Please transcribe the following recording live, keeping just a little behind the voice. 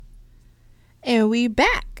And we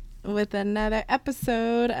back with another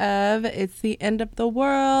episode of It's the End of the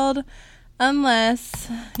World. Unless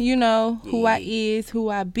you know who I is, who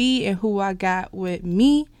I be, and who I got with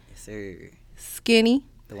me. Yes, sir. Skinny.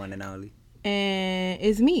 The one and only. And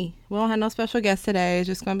it's me. We don't have no special guest today. It's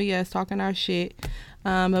just going to be us talking our shit.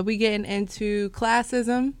 But we getting into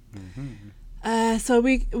classism. Mm-hmm. So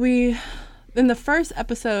we in the first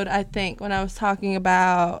episode, I think, when I was talking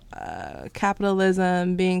about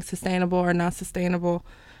capitalism being sustainable or not sustainable,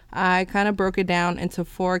 I kind of broke it down into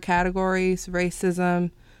 4 categories: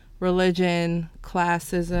 racism, religion,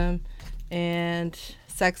 classism, and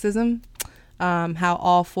sexism. How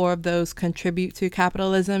all 4 of those contribute to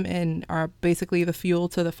capitalism and are basically the fuel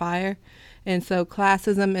to the fire. And so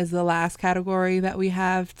classism is the last category that we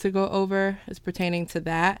have to go over. It's pertaining to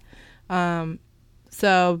that.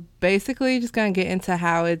 So basically just going to get into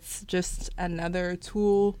how it's just another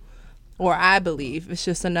tool, or I believe it's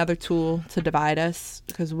just another tool to divide us,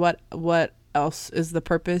 because what else is the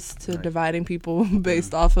purpose to dividing people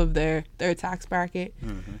based off of their tax bracket?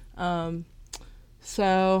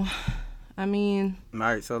 So, I mean... All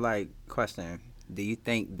right, so, question. Do you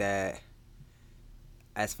think that,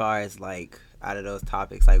 as far as, out of those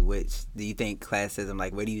topics, which, do you think classism,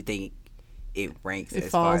 where do you think it ranks as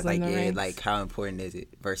far as, how important is it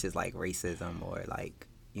versus, racism or,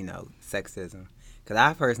 sexism? Because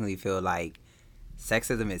I personally feel like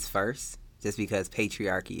sexism is first, just because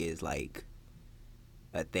patriarchy is,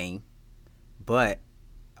 a thing. But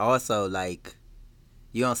also,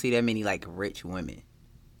 you don't see that many, rich women.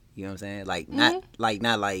 You know what I'm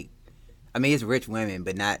saying? I mean, it's rich women,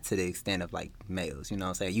 but not to the extent of, males. You know what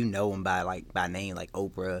I'm saying? You know them by name,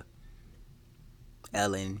 Oprah,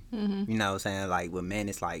 Ellen. You know what I'm saying? With men,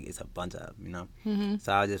 it's a bunch of them, you know?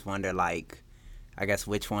 So I just wonder, I guess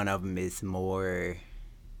which one of them is more,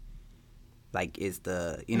 is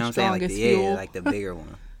the, you know what I'm saying? The bigger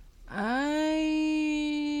one.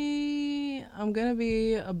 I'm gonna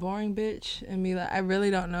be a boring bitch and be I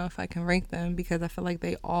really don't know if I can rank them, because I feel like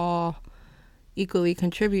they all equally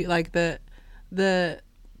contribute. The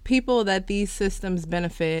people that these systems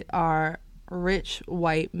benefit are rich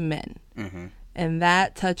white men. And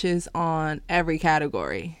that touches on every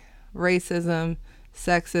category: racism,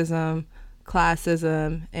 sexism,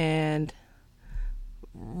 classism, and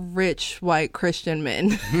rich white Christian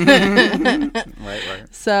men. Right.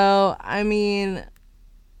 So, I mean,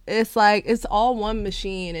 it's it's all one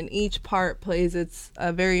machine, and each part plays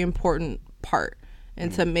a very important part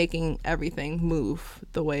into making everything move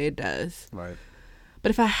the way it does. Right.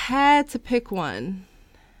 But if I had to pick one,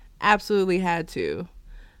 absolutely had to,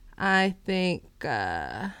 I think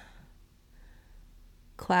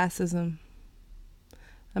classism.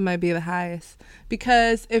 That might be the highest.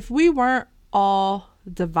 Because if we weren't all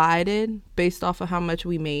divided based off of how much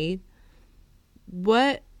we made,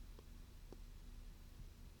 what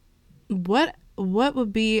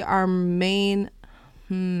would be our main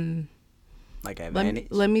advantage?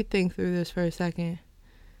 Let me think through this for a second.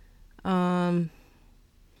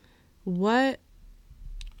 What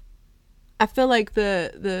I feel like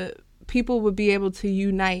the people would be able to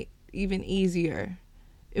unite even easier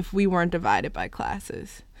if we weren't divided by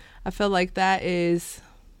classes. I feel like that is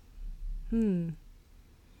now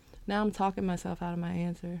I'm talking myself out of my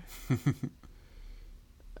answer.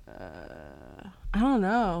 I don't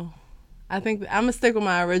know. I think I'm going to stick with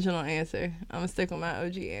my original answer. I'm going to stick with my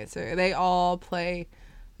OG answer. They all play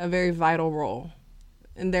a very vital role.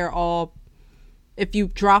 And they're all, if you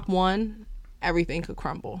drop one, everything could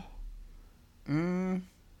crumble. You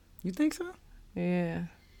think so? Yeah.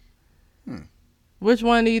 Which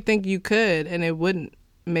one do you think you could and it wouldn't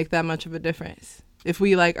make that much of a difference if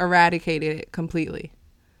we eradicated it completely?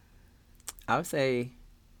 I would say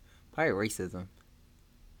probably racism.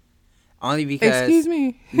 Only because... Excuse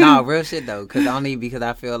me? No, real shit, though. Only because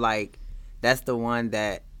I feel like that's the one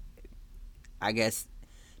that I guess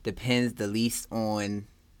depends the least on,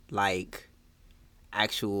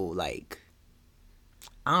 actual, I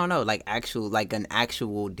don't know, an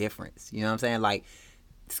actual difference. You know what I'm saying?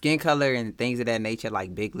 Skin color and things of that nature,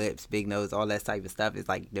 big lips, big nose, all that type of stuff is,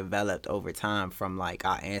 developed over time from,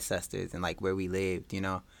 our ancestors and, where we lived, you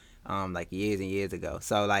know, years and years ago.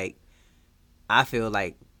 So, I feel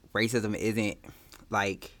like racism isn't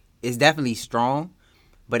it's definitely strong,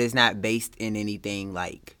 but it's not based in anything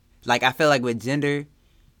I feel like with gender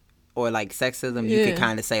or sexism, you could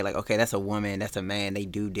kind of say okay, that's a woman, that's a man, they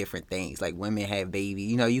do different things. Women have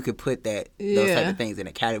babies, you know, you could put those type of things in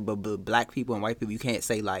a category. But black people and white people, you can't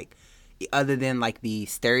say other than the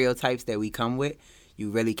stereotypes that we come with,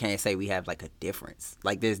 you really can't say we have a difference.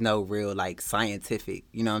 There's no real scientific,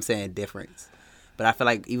 you know what I'm saying, difference. But I feel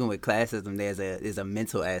like even with classism, there's a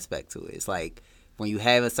mental aspect to it. It's like when you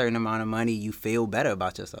have a certain amount of money, you feel better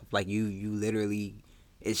about yourself. Like you literally,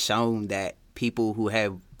 it's shown that people who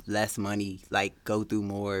have less money like go through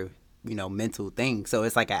more, mental things. So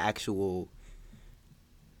it's like an actual,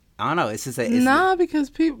 I don't know. It's just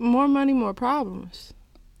because more money, more problems.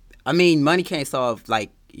 I mean, money can't solve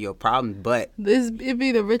like your problems, but it'd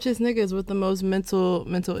be the richest niggas with the most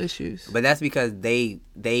mental issues. But that's because they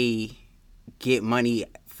get money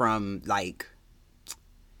from like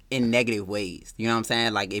in negative ways. You know what I'm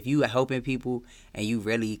saying? Like if you are helping people and you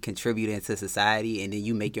really contributing to society and then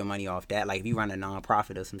you make your money off that, like if you run a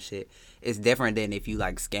nonprofit or some shit, it's different than if you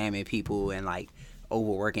like scamming people and like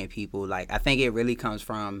overworking people. Like I think it really comes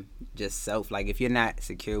from just self. Like if you're not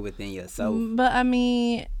secure within yourself. But I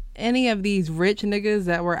mean, any of these rich niggas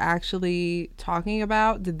that we're actually talking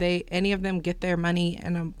about, did any of them get their money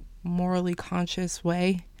in a morally conscious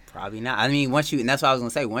way? Probably not. I mean, and that's what I was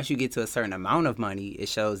gonna say. Once you get to a certain amount of money, it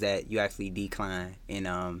shows that you actually decline in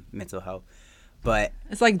mental health. But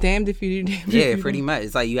it's like damned if you do. Yeah, pretty much.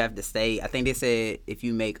 It's like you have to stay. I think they said if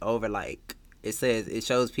you make over like it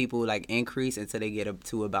shows people like increase until they get up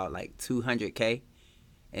to about like 200K,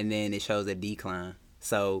 and then it shows a decline.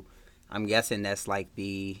 So I'm guessing that's like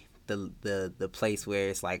the place where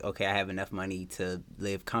it's like, okay, I have enough money to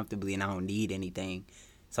live comfortably and I don't need anything.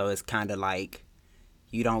 So it's kind of like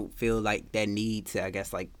you don't feel like that need to, I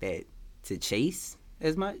guess, like that to chase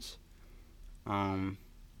as much. I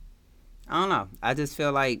don't know. I just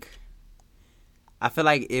feel like if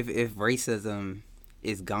racism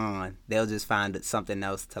is gone, they'll just find something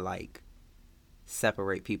else to like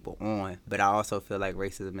separate people on. But I also feel like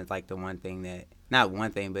racism is like the one thing that, not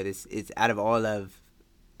one thing, but it's out of all of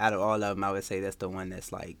them, I would say that's the one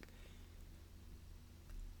that's like,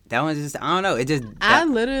 that one's just, I don't know. I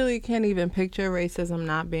literally can't even picture racism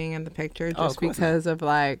not being in the picture just because of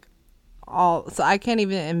like so I can't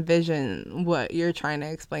even envision what you're trying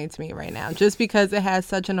to explain to me right now, just because it has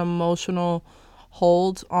such an emotional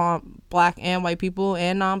hold on black and white people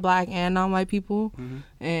and non-black and non-white people.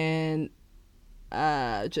 Mm-hmm. And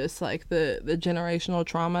just like the generational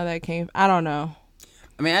trauma that came, I don't know.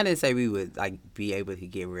 I mean, I didn't say we would like be able to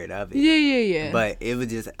get rid of it. Yeah. But it was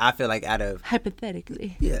just, I feel like out of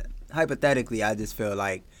hypothetically, I just feel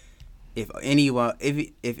like if any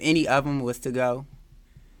of them was to go,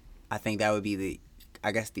 I think that would be the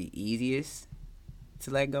easiest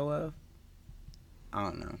to let go of. I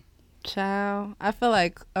don't know. Child, I feel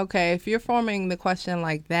like, okay, if you're forming the question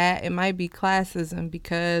like that, it might be classism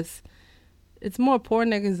because it's more poor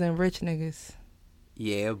niggas than rich niggas.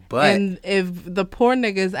 Yeah, but... And if the poor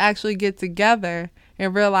niggas actually get together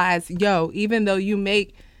and realize, yo, even though you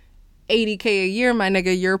make $80K a year, my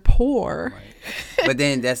nigga, you're poor. Right. But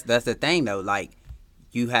then that's the thing, though. Like,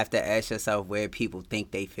 you have to ask yourself where people think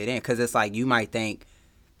they fit in. Because it's like, you might think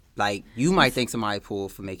somebody poor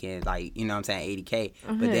for making, like, you know what I'm saying, $80K.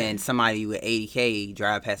 Mm-hmm. But then somebody with $80K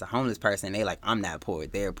drive past a homeless person, and they like, I'm not poor,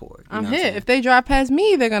 they're poor. I'm hit. If they drive past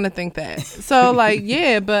me, they're going to think that. So, like,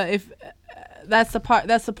 yeah, but if... That's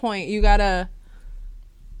the point. You gotta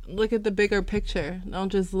look at the bigger picture. Don't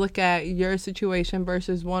just look at your situation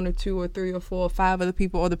versus 1 or 2 or 3 or 4 or 5 other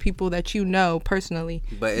people or the people that you know personally.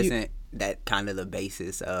 But isn't that kind of the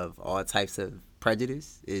basis of all types of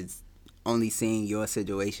prejudice? Is only seeing your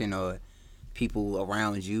situation or people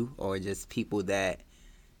around you or just people that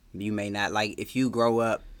you may not like. If you grow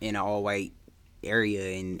up in an all-white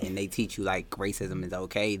area and they teach you like racism is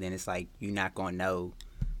okay, then it's like you're not gonna know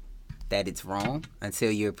that it's wrong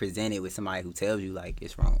until you're presented with somebody who tells you like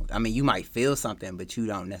it's wrong. I mean, you might feel something, but you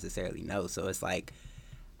don't necessarily know. So it's like,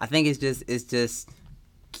 I think it's just,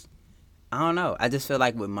 I don't know. I just feel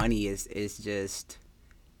like with money, it's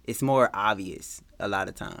more obvious a lot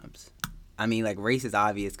of times. I mean, like race is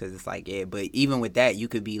obvious because it's like, yeah, but even with that, you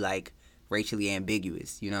could be like racially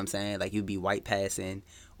ambiguous. You know what I'm saying? Like you'd be white passing,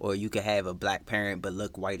 or you could have a black parent but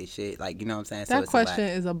look white as shit. Like, you know what I'm saying? That question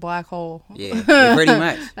is a black hole. Yeah, pretty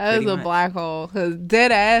much. That is a black hole. Because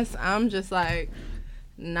dead ass, I'm just like,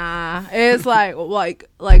 nah. It's like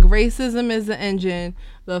racism is the engine.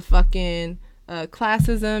 The fucking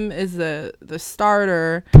classism is the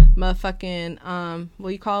starter. Motherfucking, what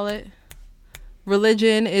do you call it?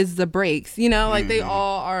 Religion is the brakes. You know, like they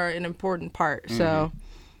all are an important part. Mm-hmm. So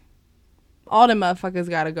all the motherfuckers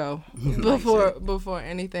gotta go before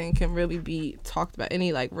anything can really be talked about.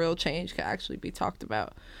 Any like real change can actually be talked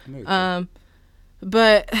about.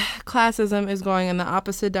 But classism is going in the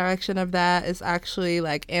opposite direction of that. It's actually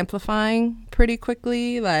like amplifying pretty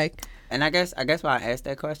quickly. Like, and I guess why I asked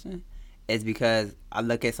that question is because I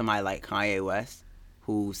look at somebody like Kanye West,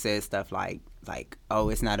 who says stuff like, like, oh,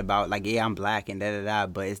 it's not about, like, yeah, I'm black and da-da-da,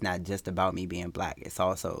 but it's not just about me being black. It's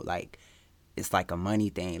also, like, it's like a money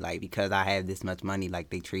thing. Like, because I have this much money, like,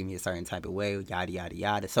 they treat me a certain type of way, yada, yada,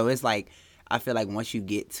 yada. So it's like, I feel like once you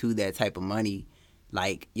get to that type of money,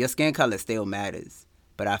 like, your skin color still matters.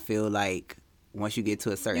 But I feel like once you get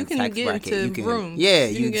to a certain tax bracket, you can rooms. Yeah,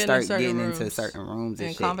 you start getting into certain rooms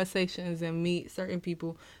and conversations and meet certain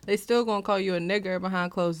people. They still gonna call you a nigger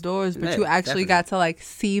behind closed doors, but you actually got to like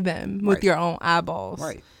see them with your own eyeballs,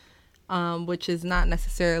 right? Which is not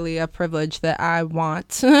necessarily a privilege that I want.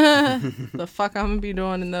 The fuck I'm gonna be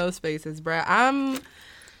doing in those spaces, bruh. I'm,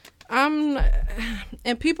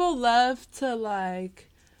 and people love to like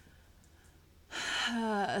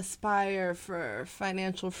aspire for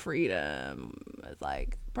financial freedom. It's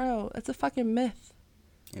like, bro, it's a fucking myth.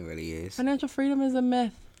 It really is. Financial freedom is a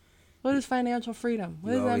myth. What is financial freedom?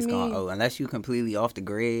 What does that mean? Unless you completely off the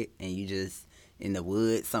grid and you just in the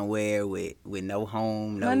woods somewhere with no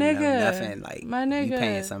home, nothing. Like, my nigga, you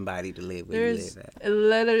paying somebody to live where you live at.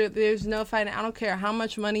 Literally, there's no fighting. I don't care how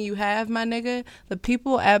much money you have, my nigga. The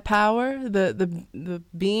people at power, the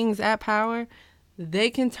beings at power,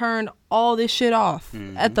 they can turn all this shit off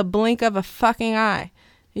at the blink of a fucking eye.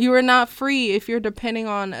 You are not free if you're depending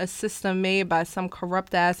on a system made by some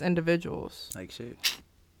corrupt ass individuals. Like shit.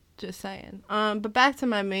 Just saying. But back to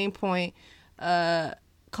my main point,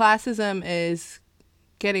 classism is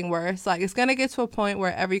getting worse. Like, it's gonna get to a point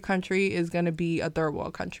where every country is gonna be a third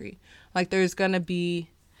world country. Like, you're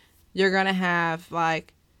gonna have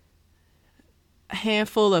like a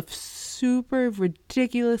handful of super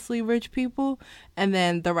ridiculously rich people, and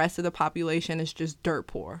then the rest of the population is just dirt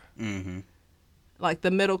poor. Like,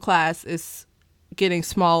 the middle class is getting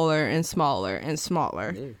smaller and smaller and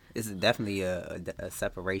smaller. Yeah. It's definitely a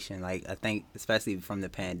separation. Like, I think especially from the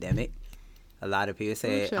pandemic, a lot of people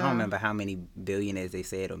said, I don't remember how many billionaires they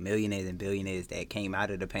said, or millionaires and billionaires that came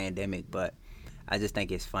out of the pandemic, but I just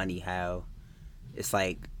think it's funny how it's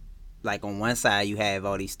like on one side you have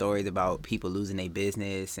all these stories about people losing their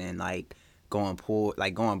business and like going poor,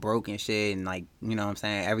 like going broke and shit, and like, you know what I'm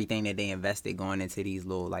saying, everything that they invested going into these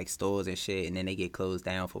little like stores and shit, and then they get closed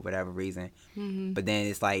down for whatever reason. But then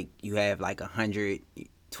it's like you have like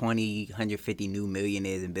 120, 150 new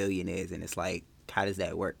millionaires and billionaires, and it's like, how does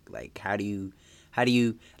that work? Like, how do you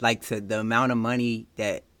like, to the amount of money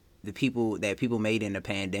that people made in the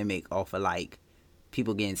pandemic off of like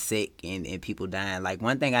people getting sick and people dying. Like,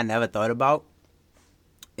 one thing I never thought about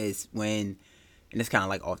is when, and it's kind of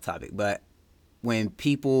like off topic, but when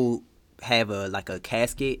people have a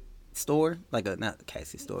casket store, like not a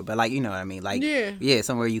casket store, but like, you know what I mean? Like, yeah,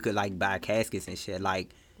 somewhere you could like buy caskets and shit.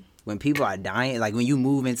 Like, when people are dying, like when you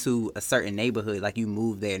move into a certain neighborhood, like you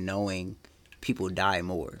move there knowing people die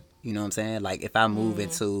more. You know what I'm saying? Like, if I move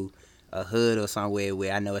into a hood or somewhere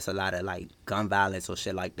where I know it's a lot of like gun violence or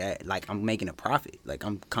shit like that, like, I'm making a profit. Like,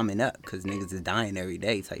 I'm coming up because niggas is dying every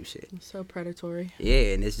day type shit. It's so predatory.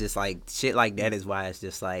 Yeah, and it's just like shit like that is why it's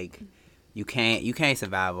just like you can't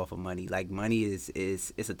survive off of money. Like, money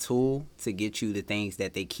is a tool to get you the things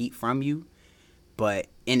that they keep from you, but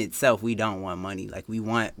in itself we don't want money. Like,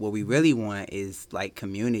 what we really want is like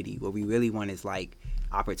community. What we really want is like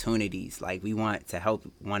opportunities. Like, we want to help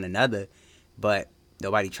one another, but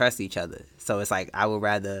nobody trusts each other. So it's like, I would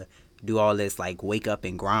rather do all this like wake up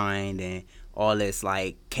and grind and all this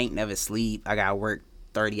like can't never sleep. I gotta work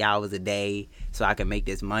 30 hours a day so I can make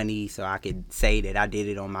this money, so I could say that I did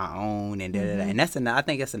it on my own, and and I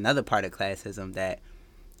think that's another part of classism that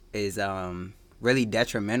is really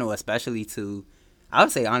detrimental, especially to, I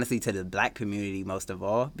would say honestly, to the black community most of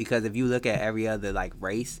all, because if you look at every other like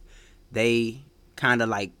race, they kind of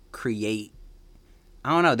like create, I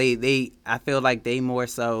don't know, they I feel like they more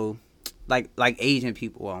so like Asian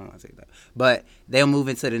people, well, I don't want to say that, but they'll move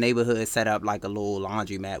into the neighborhood, set up like a little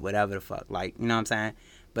laundromat, whatever the fuck, like, you know what I'm saying?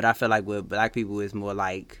 But I feel like with black people it's more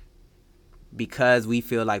like, because we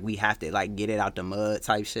feel like we have to like get it out the mud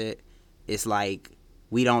type shit, it's like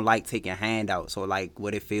we don't like taking handouts, or like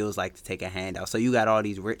what it feels like to take a handout. So you got all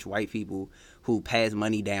these rich white people who pass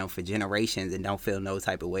money down for generations and don't feel no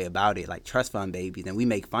type of way about it, like trust fund babies, and we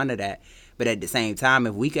make fun of that. But at the same time,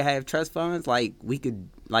 if we could have trust funds, like, we could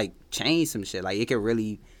like change some shit. Like, it could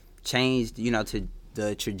really change, you know, to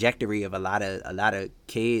the trajectory of a lot of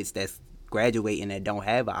kids that's graduating that don't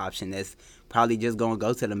have an option, that's probably just gonna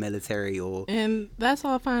go to the military. Or, and that's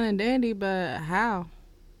all fine and dandy, but how?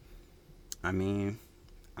 I mean,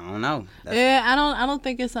 I don't know. I don't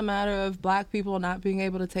think it's a matter of black people not being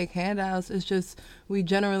able to take handouts. It's just we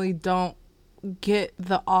generally don't get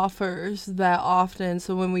the offers that often.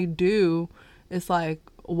 So when we do, it's like,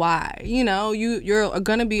 why? You know, you're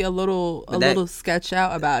gonna be a little sketched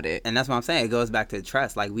out about it. And that's what I'm saying. It goes back to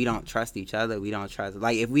trust. Like, we don't trust each other. We don't trust.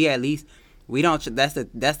 Like, if we at least we don't. That's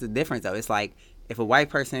the difference though. It's like if a white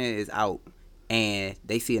person is out and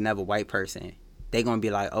they see another white person, they gonna be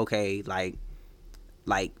like, okay, like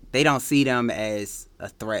they don't see them as a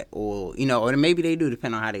threat, or you know, or maybe they do,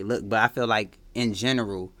 depending on how they look. But I feel like in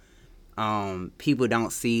general, people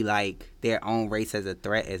don't see like their own race as a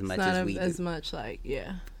threat as much as we do. As much, like,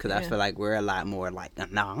 yeah. Because I feel like we're a lot more like,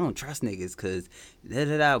 no, I don't trust niggas. Because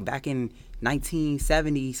back in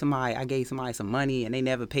 1970, I gave somebody some money and they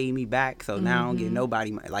never paid me back, so now I don't get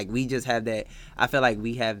nobody money. Like, we just have that. I feel like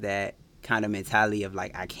we have that kind of mentality of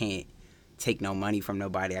like, I can't take no money from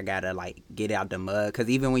nobody. I gotta like get out the mud. Because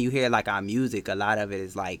even when you hear like our music, a lot of it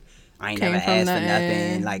is like, I ain't never asked for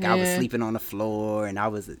nothing. Like, I was sleeping on the floor and I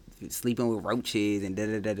was sleeping with roaches and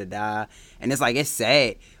da-da-da-da-da. And it's like, it's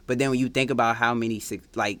sad. But then when you think about how many,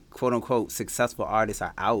 like, quote-unquote successful artists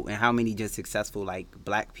are out and how many just successful, like,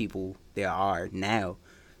 black people there are now,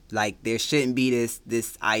 like, there shouldn't be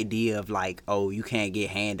this idea of, like, oh, you can't get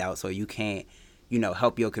handouts or you can't, you know,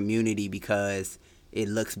 help your community because it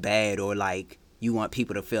looks bad, or, like, you want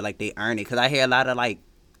people to feel like they earn it. Because I hear a lot of, like,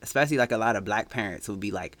 especially like a lot of black parents will be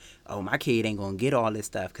like, oh, my kid ain't gonna get all this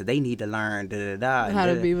stuff because they need to learn how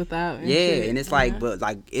to be without. And and it's like, but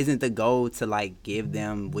like, isn't the goal to like give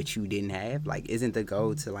them what you didn't have? Like, isn't the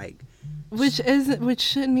goal to like, which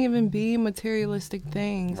shouldn't even be materialistic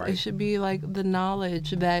things. Right. It should be like the knowledge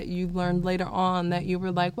that you learned later on that you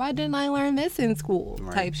were like, why didn't I learn this in school?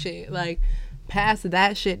 Right. Type shit. Like, pass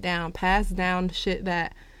that shit down. Pass down shit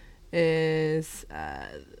that is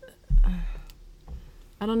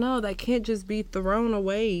I don't know, that can't just be thrown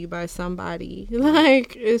away by somebody.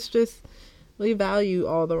 Like, it's just, we value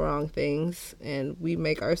all the wrong things and we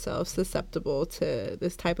make ourselves susceptible to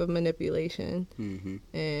this type of manipulation.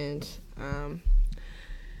 And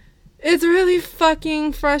it's really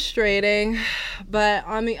fucking frustrating. But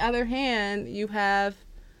on the other hand, you have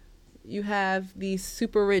these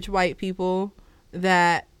super rich white people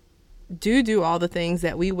that do all the things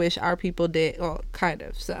that we wish our people did, well, kind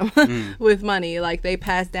of, so with money. Like, they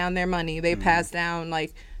pass down their money, they pass down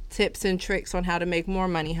like tips and tricks on how to make more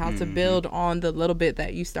money, how to build on the little bit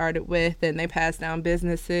that you started with, and they pass down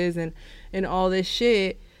businesses and all this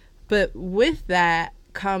shit. But with that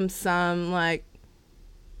comes some like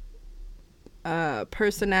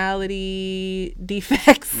personality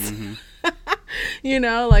defects. You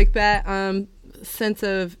know, like that sense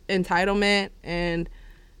of entitlement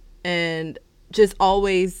and just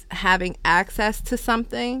always having access to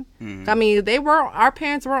something. I mean, our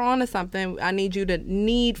parents were onto something. I need you to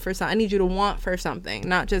need for something. I need you to want for something,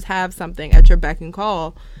 not just have something at your beck and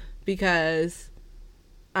call. Because,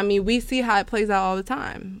 I mean, we see how it plays out all the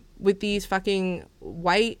time with these fucking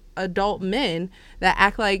white adult men that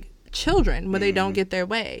act like children when they don't get their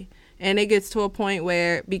way. And it gets to a point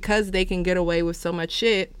where, because they can get away with so much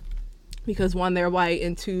shit, because one, they're white,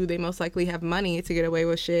 and two, they most likely have money to get away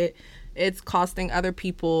with shit, it's costing other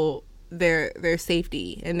people their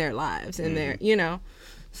safety and their lives and their, you know.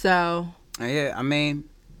 So yeah, I mean,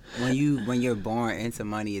 when you're born into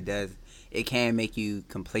money, it can make you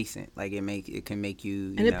complacent. Like, it can make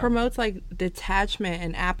you, and it promotes like detachment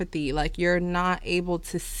and apathy. Like, you're not able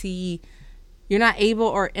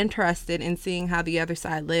or interested in seeing how the other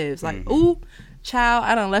side lives. Like, ooh, child,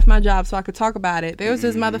 I done left my job so I could talk about it. There was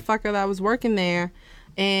this motherfucker that was working there,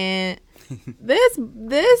 and this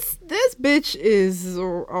bitch is a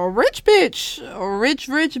rich bitch, a rich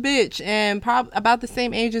bitch, and about the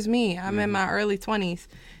same age as me. I'm in my early 20s,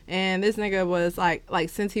 and this nigga was like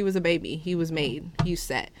since he was a baby, he was made, he's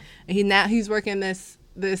set, and he's working this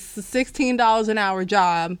 $16 an hour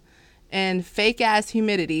job and fake ass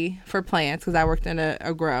humidity for plants, because I worked in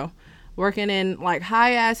a grow, working in like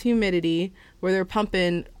high ass humidity where they're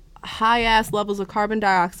pumping high ass levels of carbon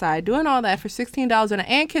dioxide, doing all that for $16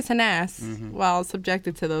 and kissing ass while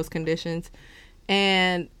subjected to those conditions,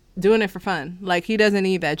 and doing it for fun. Like, he doesn't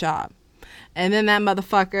need that job. And then that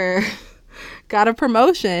motherfucker got a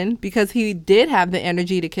promotion because he did have the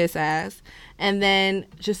energy to kiss ass, and then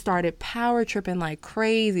just started power tripping like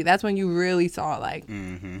crazy. That's when you really saw like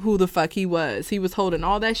who the fuck he was. He was holding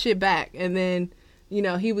all that shit back, and then, you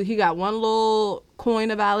know, he got one little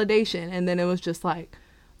coin of validation, and then it was just like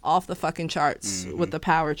off the fucking charts with the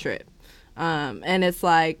power trip. And it's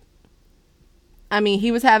like, I mean,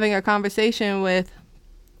 he was having a conversation with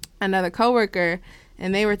another coworker,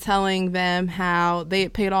 and they were telling them how they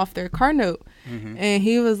had paid off their car note. And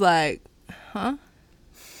he was like, huh?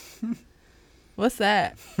 What's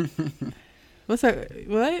that? What's that?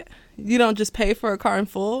 What? You don't just pay for a car in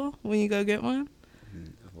full when you go get one?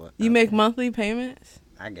 Well, you make monthly payments?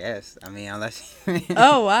 I guess. I mean, unless.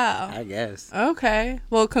 Oh wow. I guess. Okay.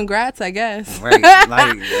 Well, congrats. I guess. Right. Like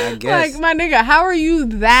I guess. Like my nigga, how are you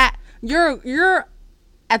that? You're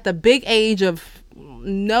at the big age of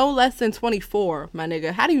no less than 24, my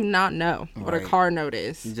nigga. How do you not know what a car note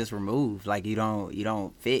is? You just removed. Like you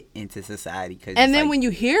don't fit into society. And then when you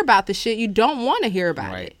hear about the shit, you don't want to hear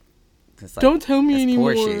about it. Like, don't tell me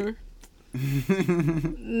anymore.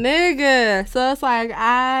 Nigga. So it's like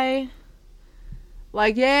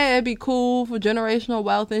yeah, it'd be cool for generational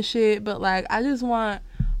wealth and shit, but like I just want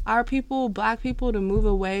our people, black people, to move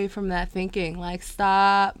away from that thinking. Like,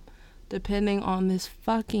 stop depending on this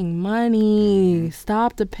fucking money.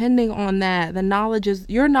 Stop depending on that.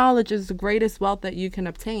 Your knowledge is the greatest wealth that you can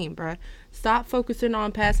obtain, bruh. Stop focusing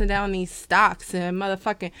on passing down these stocks and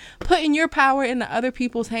motherfucking putting your power into other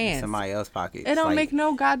people's hands. Somebody else's pockets. It don't make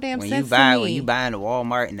no goddamn sense to me. When you buying the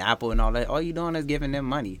Walmart and the Apple and all that, all you doing is giving them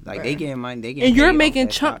money. Like, they getting money. They getting and you're making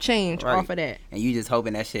chump change off of that. And you just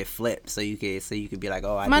hoping that shit flips so you could be like,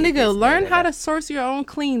 oh, I my did nigga, this, learn how to source your own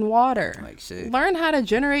clean water. Like shit. Learn how to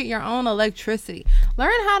generate your own electricity.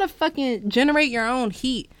 Learn how to fucking generate your own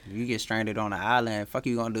heat. If you get stranded on an island, fuck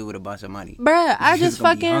you gonna do with a bunch of money? Bruh, I was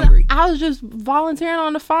just volunteering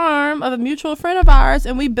on the farm of a mutual friend of ours,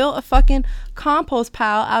 and we built a fucking compost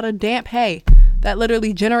pile out of damp hay that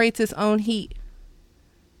literally generates its own heat.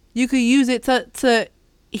 You could use it to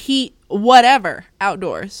heat whatever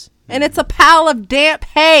outdoors. And it's a pile of damp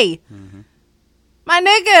hay. My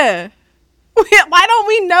nigga, why don't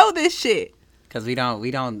we know this shit? Cause we don't.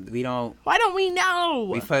 Why don't we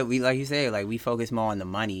know? We like you said, like we focus more on the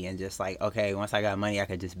money and just like, okay, once I got money, I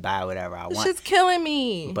could just buy whatever I want. This shit's killing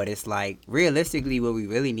me. But it's like realistically, what we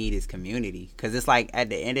really need is community. Cause it's like at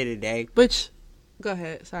the end of the day. Go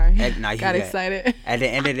ahead. Sorry. Got excited. At the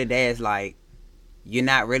end of the day, it's like you're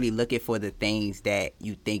not really looking for the things that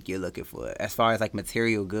you think you're looking for. As far as like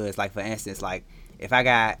material goods, like for instance, like if I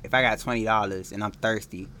got $20 and I'm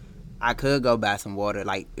thirsty, I could go buy some water,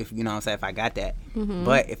 like, if you know what I'm saying, if I got that.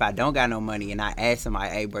 But if I don't got no money and I ask somebody,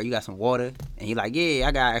 hey, bro, you got some water? And he like, yeah,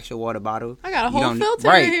 I got an extra water bottle. I got a whole filter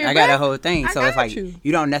right, in here, I got a whole thing. So it's like,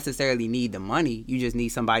 you don't necessarily need the money. You just need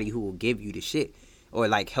somebody who will give you the shit or,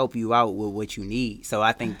 like, help you out with what you need. So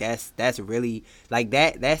I think that's really, like,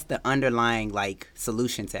 that's the underlying, like,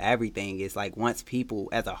 solution to everything. Is, like, once people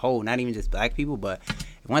as a whole, not even just black people, but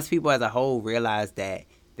once people as a whole realize that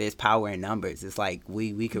there's power in numbers. It's like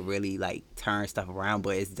we could really like turn stuff around,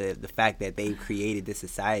 but it's the fact that they've created this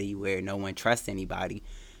society where no one trusts anybody,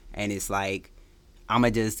 and it's like I'ma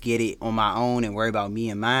just get it on my own and worry about me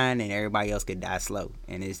and mine, and everybody else could die slow.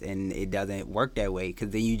 And it doesn't work that way, because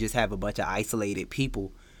then you just have a bunch of isolated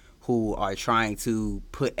people who are trying to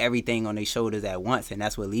put everything on their shoulders at once, and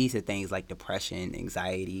that's what leads to things like depression,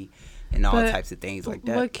 anxiety, and all types of things like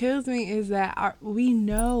that. What kills me is that we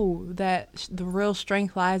know that the real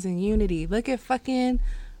strength lies in unity. Look at fucking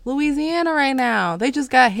Louisiana right now. They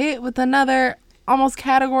just got hit with another almost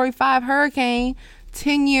Category 5 hurricane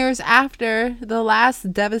 10 years after the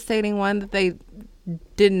last devastating one that they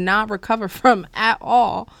did not recover from at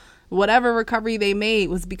all. Whatever recovery they made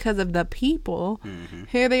was because of the people.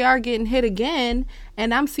 Here they are getting hit again,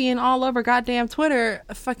 and I'm seeing all over goddamn Twitter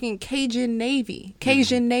a fucking Cajun Navy.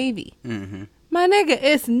 My nigga,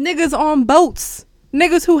 it's niggas on boats.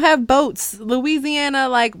 Niggas who have boats, Louisiana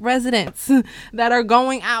like residents that are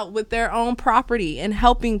going out with their own property and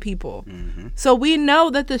helping people. So we know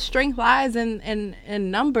that the strength lies in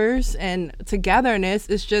numbers and togetherness.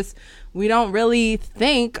 It's just we don't really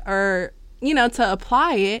think or to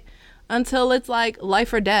apply it until it's like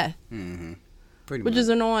life or death, which is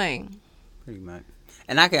annoying. Pretty much.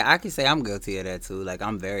 And I can say I'm guilty of that too. Like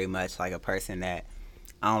I'm very much like a person that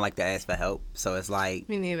I don't like to ask for help. So it's like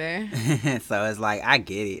me neither. So it's like I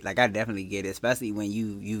get it. Like I definitely get it, especially when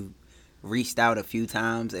you reached out a few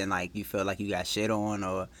times and like you feel like you got shit on,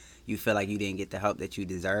 or you feel like you didn't get the help that you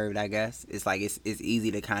deserved. I guess it's like it's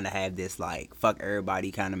easy to kind of have this like fuck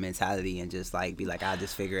everybody kind of mentality and just like be like, I'll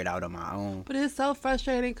just figure it out on my own. But it's so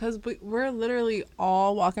frustrating because we're literally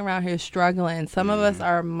all walking around here struggling. Some of us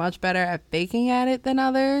are much better at faking at it than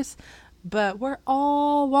others, but we're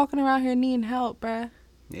all walking around here needing help, bruh.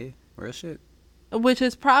 Yeah, real shit. Which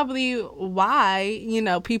is probably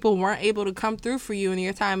why, people weren't able to come through for you in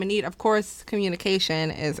your time of need. Of course,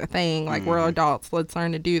 communication is a thing. Like, we're adults. Let's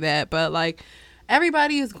learn to do that. But, like,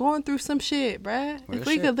 everybody is going through some shit, bruh. If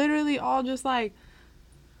we could literally all just, like,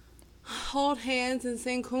 hold hands and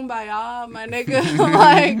sing Kumbaya, my nigga,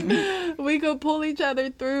 like, we could pull each other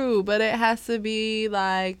through. But it has to be,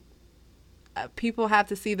 like, people have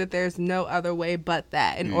to see that there's no other way but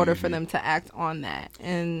that in order for them to act on that.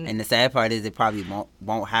 And the sad part is it probably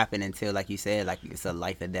won't happen until, like you said, like it's a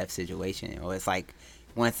life or death situation, or it's like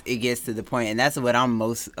once it gets to the point, and that's what I'm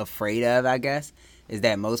most afraid of, I guess, is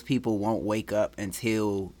that most people won't wake up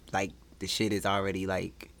until like the shit is already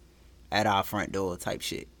like at our front door type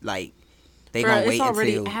shit. Like they gonna wait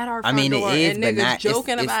until. At our front door, it is, and but niggas not.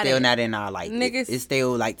 Joking it's about still it. Not in our like. Niggas, it's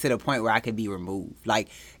still like to the point where I could be removed. Like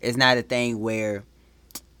it's not a thing where,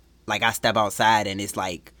 like I step outside and it's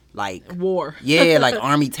like war. Yeah, like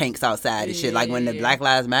army tanks outside and shit. Like when the Black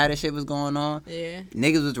Lives Matter shit was going on,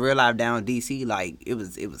 niggas was real life down DC. Like it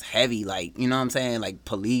was heavy. Like, you know what I'm saying? Like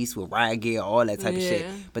police with riot gear, all that type of shit.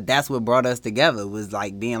 But that's what brought us together, was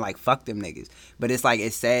like being like, fuck them niggas. But it's like,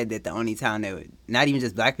 it's sad that the only time that, not even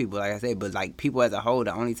just black people, like I said, but like people as a whole,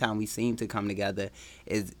 the only time we seem to come together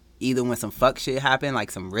is either when some fuck shit happen,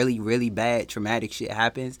 like some really, really bad traumatic shit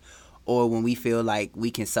happens, or when we feel like we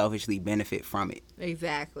can selfishly benefit from it.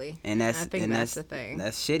 Exactly. And I think that's the thing.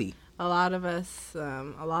 That's shitty. A lot of us,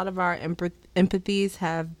 a lot of our empathies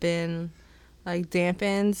have been like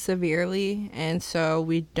dampened severely, and so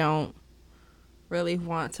we don't really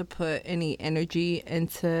want to put any energy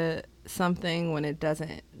into something when it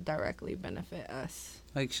doesn't directly benefit us.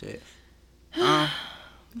 Like shit.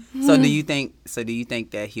 So do you think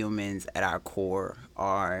that humans at our core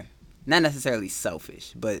are not necessarily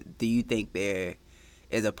selfish, but do you think there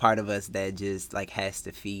is a part of us that just like has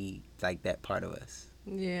to feed like that part of us?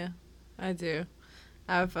 Yeah, I do.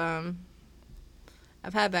 I've had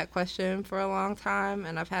that question for a long time,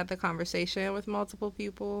 and I've had the conversation with multiple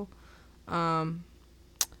people. And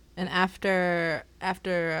after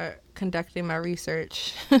conducting my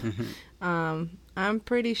research, I'm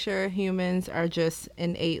pretty sure humans are just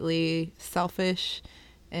innately selfish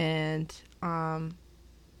and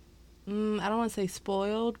I don't want to say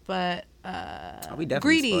spoiled, but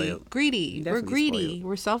greedy. Spoiled. Greedy. We're greedy. Spoiled.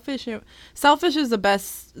 We're selfish. Selfish is the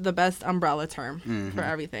best umbrella term for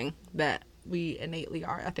everything that we innately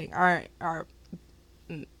are. I think our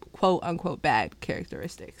quote unquote bad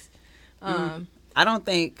characteristics. I don't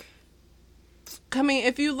think. I mean,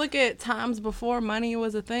 if you look at times before money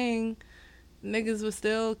was a thing, niggas was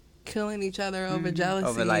still killing each other over jealousy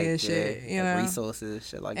over, like, and shit. You know, resources,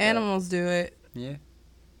 shit like animals that. do it. Yeah.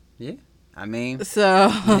 I mean,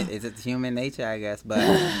 so it's human nature, I guess. But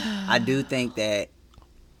I do think that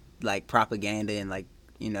like propaganda and like,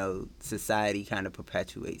 you know, society kind of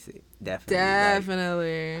perpetuates it.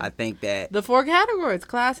 Definitely. Like, I think that the 4 categories: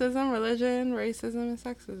 classism, religion, racism, and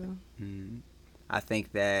sexism. I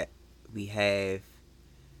think that we have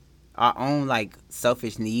our own like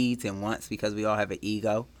selfish needs and wants because we all have an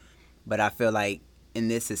ego. But I feel like in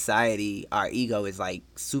this society, our ego is like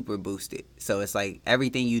super boosted. So it's like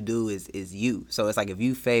everything you do is you. So it's like if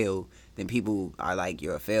you fail, then people are like,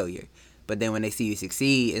 you're a failure. But then when they see you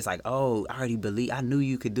succeed, it's like, oh, I knew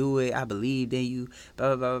you could do it. I believed in you,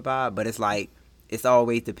 blah, blah, blah, blah. But it's like, it's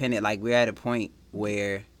always dependent. Like we're at a point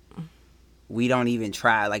where we don't even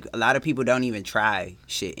try. Like a lot of people don't even try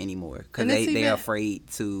shit anymore because they're afraid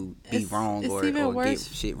to be wrong or get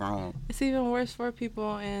shit wrong. It's even worse for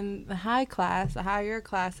people in the higher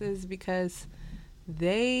classes, because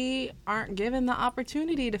they aren't given the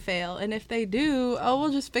opportunity to fail. And if they do,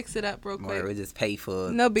 we'll just fix it up real quick. Or we'll just pay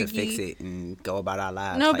to fix it and go about our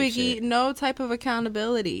lives. No biggie. Shit. No type of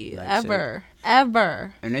accountability. Like ever. Shit.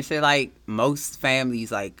 Ever. And they say like most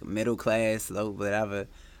families, like middle class, low, whatever,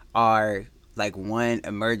 are like one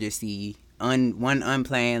unplanned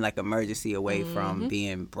like emergency away from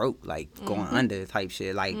being broke, like going under type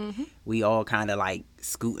shit. Like we all kind of like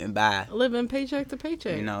scooting by, living paycheck to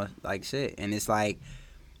paycheck, you know, like shit. And it's like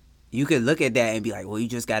you could look at that and be like, well, you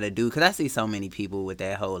just gotta do, because I see so many people with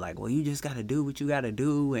that whole like, well, you just gotta do what you gotta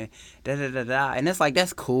do and da da da da. And it's like,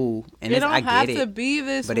 that's cool, and it don't have to be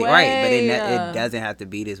this way, but it doesn't have to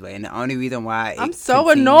be this way. And the only reason why I'm so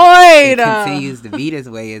annoyed it continues to be this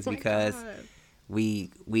way is because we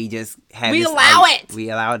just have we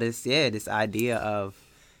allow this idea of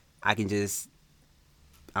I can just,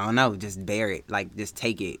 I don't know, just bear it, like just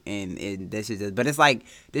take it, and this is just, but it's like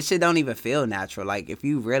this shit don't even feel natural. Like if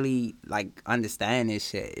you really like understand this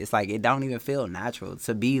shit, it's like it don't even feel natural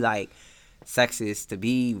to be like sexist, to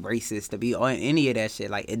be racist, to be on any of that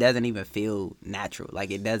shit. Like it doesn't even feel natural.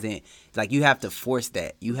 Like it doesn't, it's like you have to force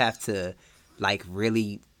that. You have to like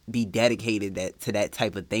really be dedicated to that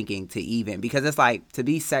type of thinking to even, because it's like, to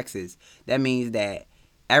be sexist, that means that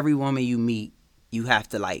every woman you meet, you have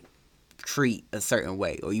to like treat a certain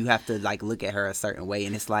way, or you have to like look at her a certain way.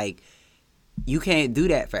 And it's like, you can't do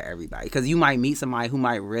that for everybody, because you might meet somebody who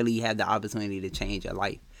might really have the opportunity to change your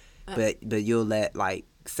life, but you'll let like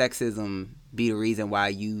sexism be the reason why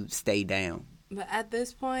you stay down. But at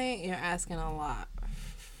this point, you're asking a lot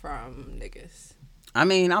from niggas. I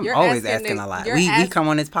mean, I'm always asking a lot. We come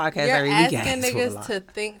on this podcast every weekend. You're asking niggas to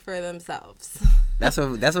think for themselves. That's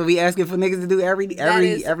what we asking for niggas to do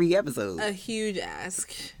every episode. A huge ask.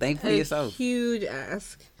 Think for yourself. Huge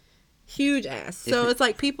ask. Huge ask. So it's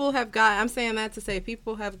like people have got. I'm saying that to say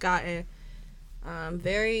people have gotten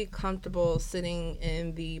very comfortable sitting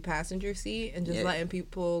in the passenger seat and just letting other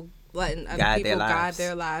people guide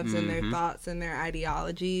their lives and their thoughts and their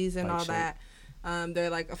ideologies and all that. They're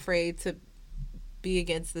like afraid to be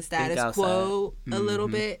against the status quo a little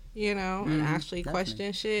bit, you know, and actually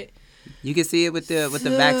question shit. You can see it with the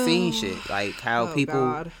vaccine shit, like how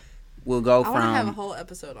people will go from. I want to have a whole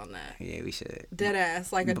episode on that. Yeah, we should. Dead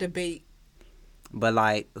ass, like a debate. But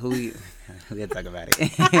like, we'll talk about it.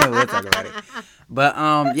 We'll talk about it.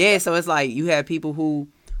 But yeah, so it's like you have people who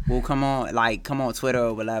will come on Twitter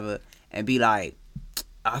or whatever and be like,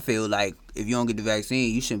 I feel like if you don't get the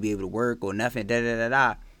vaccine, you shouldn't be able to work or nothing. Da da da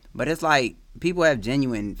da. But it's like people have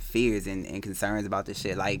genuine fears and concerns about this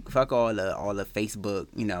shit. Like fuck all the Facebook,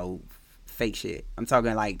 you know, fake shit. I'm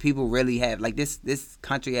talking like people really have like this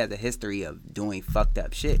country has a history of doing fucked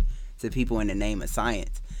up shit to people in the name of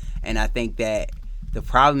science. And I think that the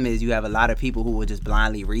problem is you have a lot of people who will just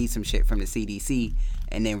blindly read some shit from the CDC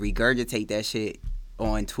and then regurgitate that shit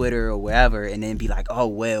on Twitter or wherever and then be like, oh,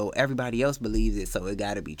 well, everybody else believes it, so it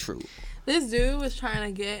got to be true. This dude was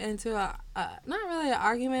trying to get into a not really an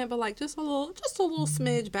argument, but like just a little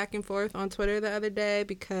smidge back and forth on Twitter the other day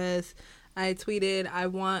because I tweeted, I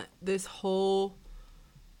want this whole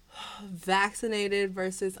vaccinated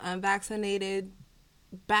versus unvaccinated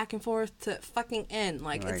back and forth to fucking end.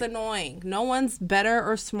 Like, right. It's annoying. No one's better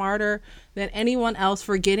or smarter than anyone else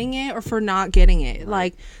for getting it or for not getting it. Right.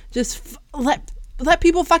 Like, just let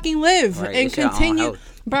people fucking live, right. And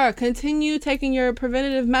continue taking your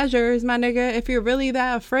preventative measures, my nigga. If you're really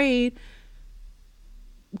that afraid,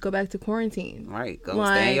 go back to quarantine. Right. Go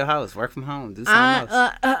stay in your house. Work from home. Do something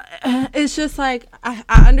else. It's just like, I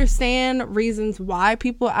understand reasons why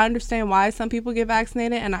I understand why some people get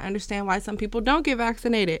vaccinated, and I understand why some people don't get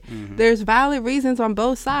vaccinated. Mm-hmm. There's valid reasons on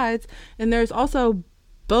both sides, and there's also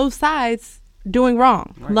both sides doing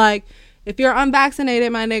wrong. Right. Like, if you're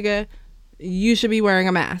unvaccinated, my nigga, you should be wearing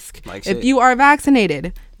a mask. Like if you are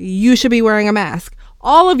vaccinated, you should be wearing a mask.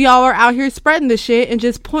 All of y'all are out here spreading the shit and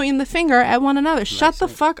just pointing the finger at one another. Shut the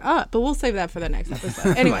fuck up. But we'll save that for the next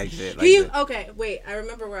episode. Anyway, okay, wait. I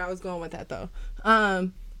remember where I was going with that though.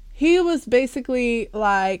 He was basically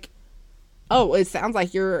like, oh, it sounds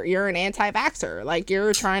like you're an anti-vaxxer. Like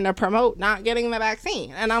you're trying to promote not getting the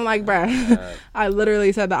vaccine. And I'm like, bruh, I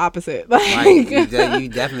literally said the opposite. Like you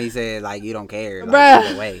definitely said like you don't care. Like,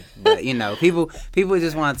 either way. But you know, people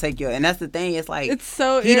just want to take your, and that's the thing. It's like it's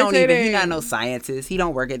so irritating. He's not no scientist. He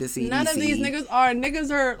don't work at the CDC. None of these niggas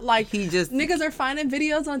are like niggas are finding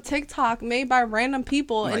videos on TikTok made by random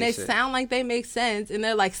people and they sound like they make sense and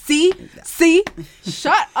they're like, see,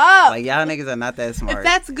 shut up. Like y'all niggas are not that smart. If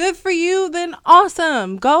that's good for you, then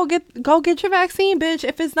awesome. Go get your vaccine, bitch.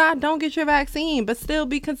 If it's not, don't get your vaccine. But still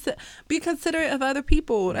be considerate of other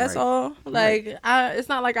people. That's all. Like it's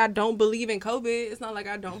not like I don't believe in COVID. It's not like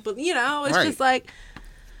I don't believe. You know, it's just like.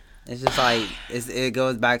 It's just like it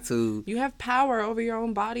goes back to you have power over your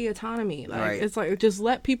own body autonomy. Like it's like just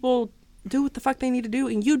let people do what the fuck they need to do,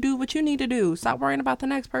 and you do what you need to do. Stop worrying about the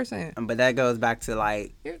next person. But that goes back to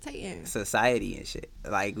like irritating society and shit.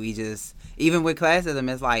 Like we just even with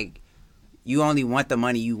classism, it's like you only want the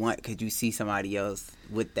money you want because you see somebody else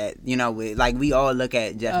with that. You know, with like we all look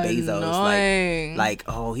at Jeff Bezos like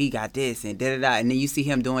oh he got this and da da da, and then you see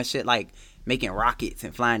him doing shit like making rockets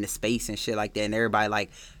and flying to space and shit like that, and everybody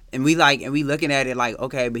like. And we looking at it like,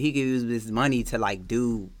 okay, but he could use this money to like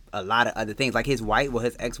do a lot of other things. Like his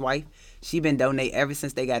ex-wife, she been donating ever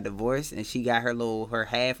since they got divorced, and she got her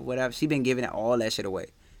half or whatever. She been giving all that shit away.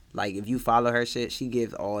 Like if you follow her shit, she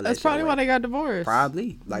gives all that shit away. That's probably why they got divorced.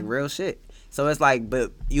 Probably. Like real shit. So it's like,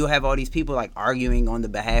 but you have all these people like arguing on the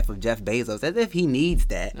behalf of Jeff Bezos as if he needs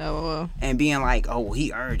that. Oh, well. And being like, oh, well,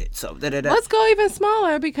 he earned it. So da-da-da. Let's go even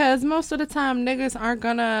smaller because most of the time niggas aren't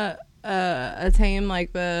gonna attain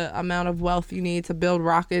like the amount of wealth you need to build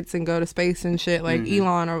rockets and go to space and shit like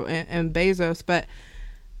Elon and Bezos. But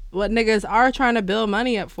what niggas are trying to build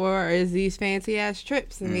money up for is these fancy ass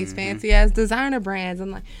trips and these fancy ass designer brands.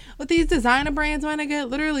 And like with these designer brands, my nigga,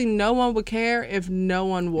 literally no one would care if no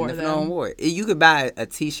one wore them. No one wore it. You could buy a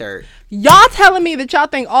t-shirt. Y'all telling me that y'all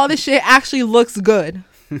think all this shit actually looks good?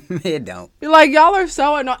 It don't. Like y'all are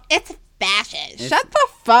so annoying. It's fashion. Shut the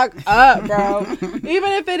fuck up, bro.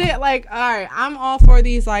 Even if it ain't like, all right, I'm all for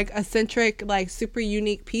these like eccentric, like super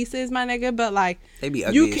unique pieces, my nigga, but like they be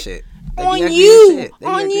ugly as shit. On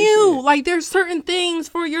you. Like there's certain things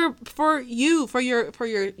for your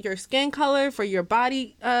skin color, for your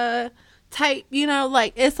body type, you know,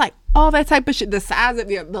 like it's like all that type of shit, the size of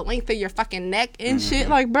the length of your fucking neck and shit,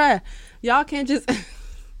 like bruh, y'all can't just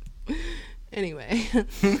anyway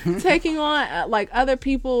taking on like other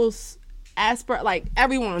people's like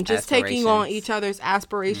everyone just taking on each other's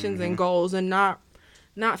aspirations and goals and not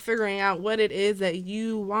figuring out what it is that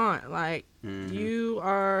you want. Like you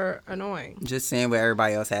are annoying. Just seeing what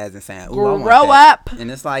everybody else has and saying, grow up. And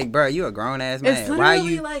it's like, bro, you a grown ass man. It's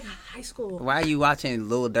literally like high school. Why are you watching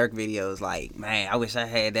Lil Durk videos like, man, I wish I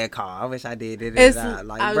had that car. I wish I did it.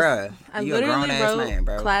 Like, bro, you a grown ass man,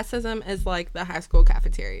 bro. Classism is like the high school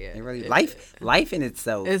cafeteria. It really, life in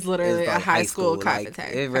itself is literally like a high school cafeteria.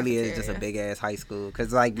 Like, it really is just a big ass high school.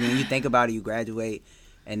 Because like when you think about it, you graduate.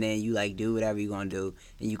 And then you like do whatever you're gonna do,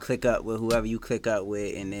 and you click up with whoever you click up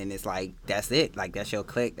with, and then it's like that's it. Like that's your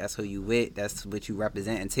clique, that's who you with, that's what you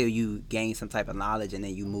represent until you gain some type of knowledge, and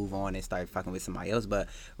then you move on and start fucking with somebody else. But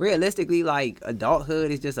realistically, like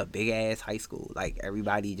adulthood is just a big ass high school. Like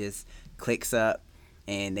everybody just clicks up,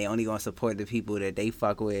 and they only gonna support the people that they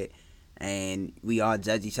fuck with, and we all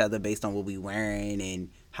judge each other based on what we wearing and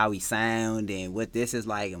how we sound and what this is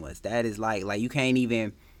like and what that is like. Like you can't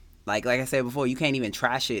even. Like I said before, you can't even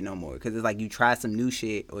try shit no more. Because it's like you try some new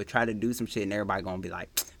shit or try to do some shit and everybody going to be like,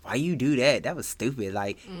 why you do that? That was stupid.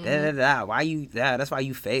 Like, why you, that's why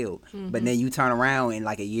you failed. But then you turn around and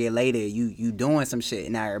like a year later, you doing some shit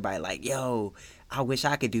and now everybody like, yo, I wish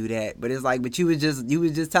I could do that. But it's like, but you was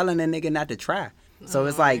just telling a nigga not to try. So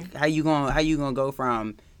it's like, how you gonna go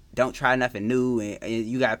from don't try nothing new and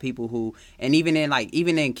you got people who, and even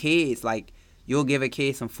in kids, like, you'll give a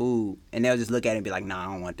kid some food and they'll just look at it and be like, nah, I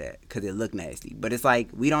don't want that because it look nasty. But it's like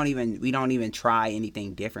we don't even try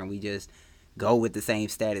anything different. We just go with the same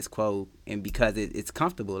status quo, and because it's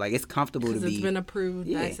comfortable. Like it's comfortable to be. It's been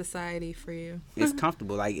approved by society for you. It's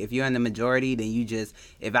comfortable. Like if you're in the majority, then you just.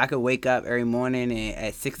 If I could wake up every morning and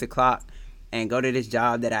at 6 o'clock and go to this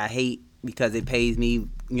job that I hate because it pays me,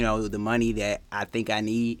 you know, the money that I think I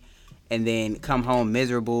need. And then come home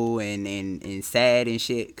miserable and sad and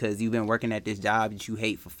shit because you've been working at this job that you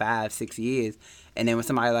hate for 5-6 years. And then when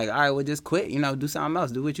somebody like, all right, well, just quit, you know, do something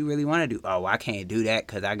else. Do what you really want to do. Oh, well, I can't do that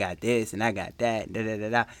because I got this and I got that.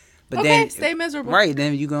 Da-da-da-da. But okay, then stay miserable. Right,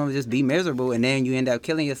 then you're going to just be miserable. And then you end up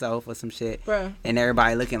killing yourself or some shit. Bruh. And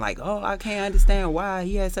everybody looking like, oh, I can't understand why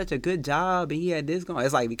he had such a good job and he had this going.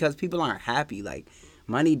 It's like because people aren't happy. Like,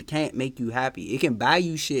 money can't make you happy. It can buy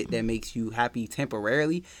you shit that makes you happy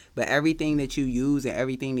temporarily, but everything that you use and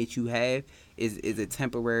everything that you have is a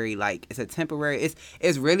temporary, like,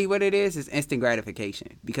 it's really what it is instant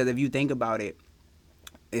gratification. Because if you think about it,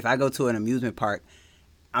 if I go to an amusement park,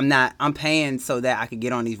 I'm paying so that I could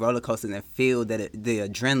get on these roller coasters and feel the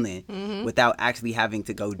adrenaline without actually having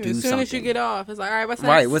to go do something. As soon as you get off, it's like, all right, what's next?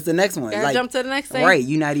 Right, what's the next one? Gotta like, jump to the next thing. Right,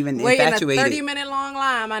 you're not even infatuated. Waiting a 30-minute long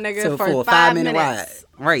line, my nigga, so for a 5 minutes. Ride.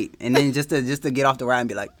 Right, and then just to get off the ride and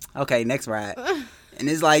be like, okay, next ride. And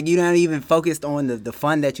it's like you're not even focused on the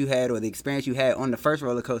fun that you had or the experience you had on the first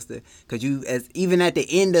roller coaster, because even at the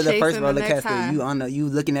end of the first roller coaster, you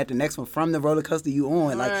looking at the next one from the roller coaster you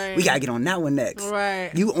on, like we gotta get on that one next. Right.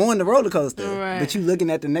 You on the roller coaster, but you looking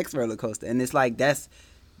at the next roller coaster, and it's like that's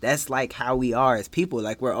like how we are as people.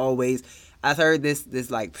 Like we're always. I heard this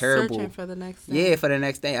like parable. Searching for the next thing. Yeah, for the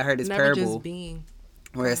next thing. I heard this Never parable. Just being.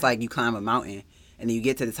 Where it's like you climb a mountain and then you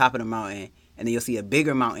get to the top of the mountain and then you'll see a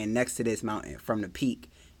bigger mountain next to this mountain from the peak.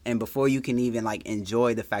 And before you can even like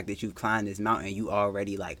enjoy the fact that you've climbed this mountain, you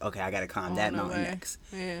already like, okay, I got to climb that mountain next.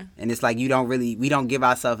 Yeah. And it's like we don't give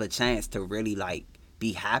ourselves a chance to really like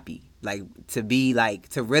be happy, like to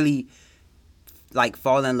really like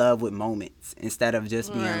fall in love with moments instead of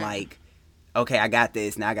just being like, okay, I got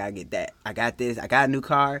this, now I gotta get that. I got this, I got a new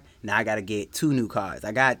car, now I gotta get 2 new cars.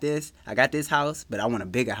 I got this house, but I want a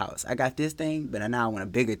bigger house. I got this thing, but now I want a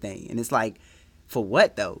bigger thing. And it's like, for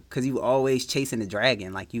what though? Because you always chasing the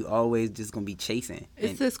dragon. Like you always just gonna be chasing.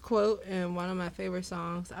 It's this quote in one of my favorite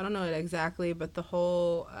songs. I don't know it exactly, but the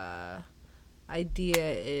whole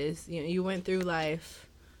idea is, you know, you went through life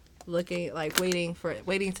looking like waiting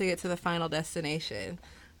to get to the final destination.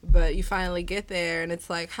 But you finally get there, and it's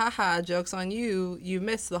like, haha, joke's on you. You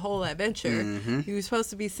missed the whole adventure. Mm-hmm. You were supposed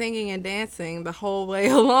to be singing and dancing the whole way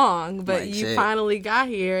along, but you finally got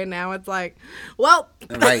here, and now it's like, well.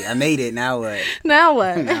 Right, I made it. Now what? Now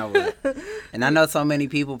what? Now what? And I know so many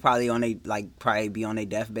people probably be on their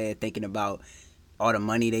deathbed thinking about, all the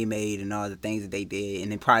money they made and all the things that they did,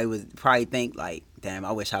 and then probably think like, damn,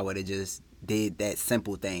 I wish I would have just did that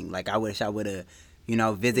simple thing. Like I wish I would have,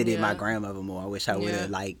 visited my grandmother more. I wish I would have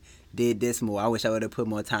like did this more. I wish I would have put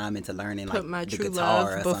more time into learning like my the true guitar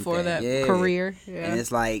love or before something. that career. Yeah. And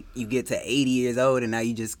it's like you get to 80 years old and now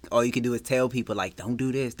you just all you can do is tell people like, don't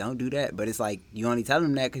do this, don't do that. But it's like you only tell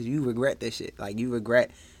them that because you regret this shit. Like you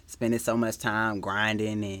regret spending so much time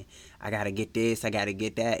grinding and I gotta get this, I gotta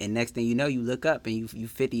get that, and next thing you know, you look up and you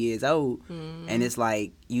 50 years old, and it's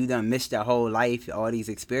like you done missed your whole life, all these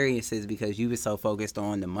experiences because you were so focused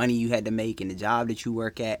on the money you had to make and the job that you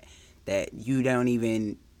work at that you don't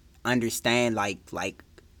even understand like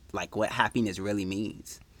what happiness really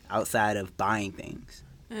means outside of buying things.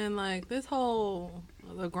 And like this whole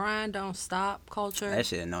the grind don't stop culture. That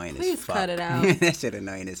shit annoying Please as fuck. cut it out. That shit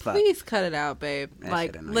annoying as fuck. Please cut it out, babe. That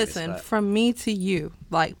like, shit annoying listen, as fuck. from me to you,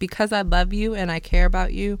 like, because I love you and I care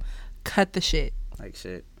about you, cut the shit. Like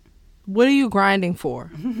shit. What are you grinding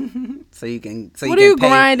for? So you can. What are you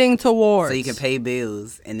grinding towards? So you can pay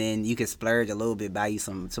bills and then you can splurge a little bit, buy you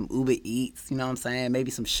some Uber Eats. You know what I'm saying?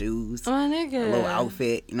 Maybe some shoes. My nigga. A little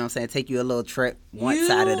outfit. You know what I'm saying? Take you a little trip once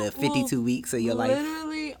out of the 52 weeks of your life.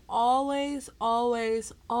 Literally, always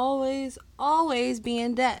be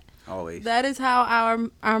in debt. Always. That is how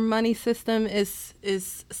our money system is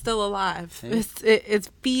still alive. Yeah. It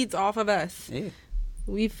feeds off of us. Yeah.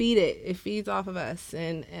 We feed it. It feeds off of us.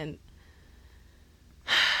 And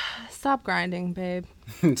stop grinding, babe.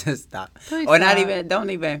 Just stop. Please Or stop. don't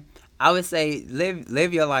even. I would say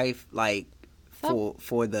live your life like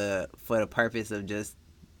for the purpose of just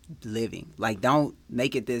living. Like don't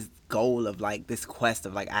make it this goal of like this quest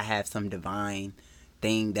of like I have some divine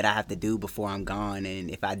thing that I have to do before I'm gone, and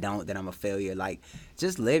if I don't then I'm a failure. Like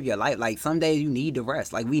just live your life. Like some days you need to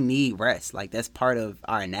rest. Like we need rest. Like that's part of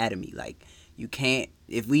our anatomy. Like you can't,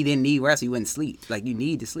 if we didn't need rest, we wouldn't sleep. Like you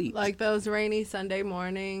need to sleep. Like those rainy Sunday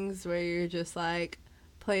mornings where you're just like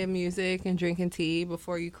playing music and drinking tea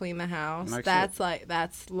before you clean the house. Like that's shit. like,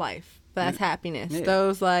 that's life. That's happiness. Yeah.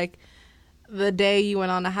 Those like the day you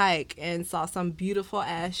went on a hike and saw some beautiful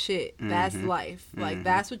ass shit. That's life. Like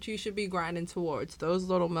that's what you should be grinding towards. Those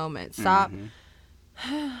little moments. Stop.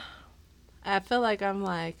 I feel like I'm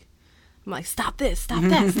like stop this, stop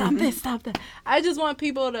that, stop this, stop that. I just want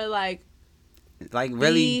people to like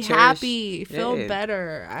really be cherish, happy, feel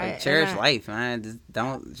better. Like cherish life, man.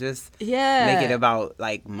 Don't make it about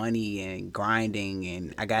like money and grinding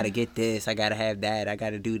and I gotta get this, I gotta have that, I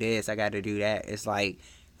gotta do this, I gotta do that. It's like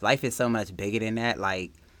life is so much bigger than that.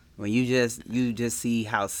 Like when you just see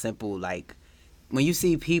how simple, like when you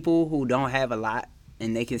see people who don't have a lot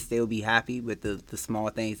and they can still be happy with the small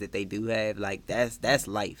things that they do have, like that's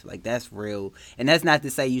life. Like that's real. And that's not to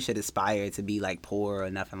say you should aspire to be like poor or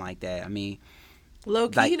nothing like that. I mean, low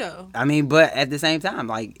key though. I mean, but at the same time,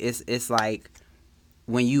 like it's like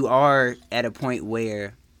when you are at a point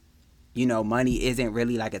where money isn't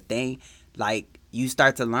really like a thing, like you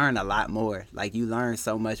start to learn a lot more. Like you learn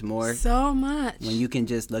so much more. So much. When you can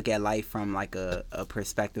just look at life from like a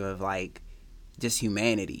perspective of like just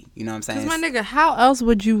humanity. You know what I'm saying? Because my nigga, how else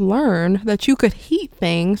would you learn that you could heat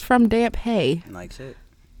things from damp hay? Like shit.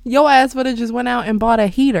 Your ass would have just went out and bought a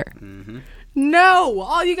heater. Mm-hmm. No,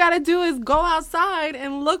 all you gotta do is go outside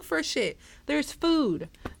and look for shit. There's food.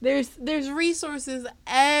 There's resources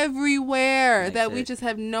everywhere Like that shit. we just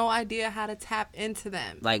have no idea how to tap into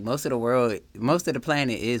them. Like most of the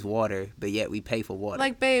planet is water, but yet we pay for water.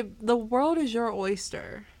 Like, babe, the world is your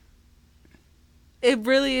oyster. It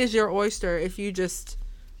really is your oyster if you just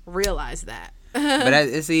realize that.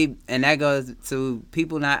 But see, and that goes to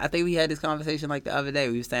people not. I think we had this conversation like the other day.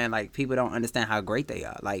 We were saying like people don't understand how great they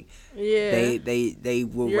are. Like they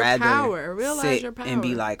would your rather power. Realize sit your power. and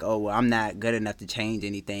be like, oh, well, I'm not good enough to change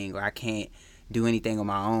anything, or I can't do anything on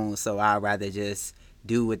my own. So I'd rather just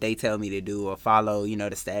do what they tell me to do or follow,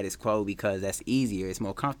 the status quo because that's easier. It's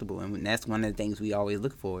more comfortable, and that's one of the things we always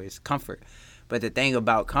look for is comfort. But the thing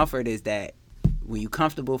about comfort is that when you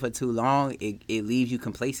comfortable for too long, it leaves you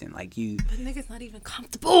complacent. Like you, but niggas not even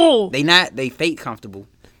comfortable. they fake comfortable.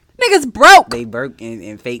 Niggas broke. They broke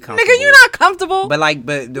and fake comfortable. Nigga, you not comfortable.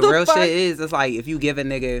 But the real fuck? shit is, it's like if you give a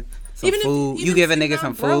nigga some Even if- food, even you give a if you're nigga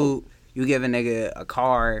some not broke. food, you give a nigga a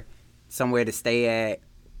car, somewhere to stay at,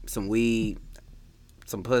 some weed,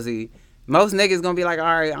 some pussy. Most niggas gonna be like, all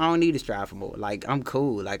right, I don't need to strive for more. Like I'm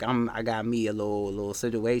cool. Like I got me a little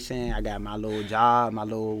situation. I got my little job, my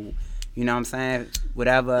little. You know what I'm saying?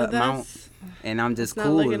 Whatever amount. And I'm just it's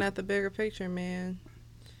cool. not looking at the bigger picture, man.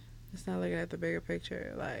 It's not looking at the bigger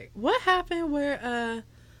picture. Like, what happened where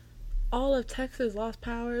all of Texas lost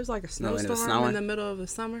power? It was like a snowstorm in the middle of the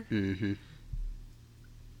summer. Mm-hmm.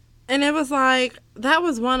 And it was like, that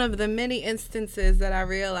was one of the many instances that I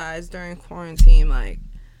realized during quarantine, like,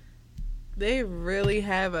 they really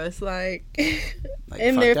have us, like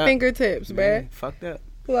in their fingertips, bruh. Fucked up.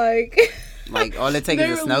 Like all it takes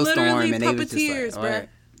is a snowstorm, and they was just like, bruh.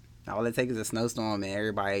 All it takes is a snowstorm, and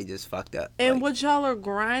everybody just fucked up. And like, what y'all are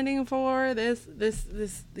grinding for, this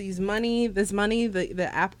money,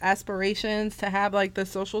 the aspirations to have like the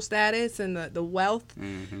social status and the wealth,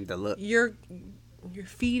 the look. You're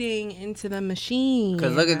feeding into the machine.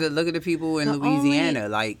 Because look at the people in Louisiana,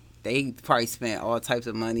 like. They probably spent all types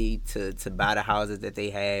of money to buy the houses that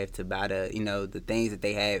they have, to buy the things that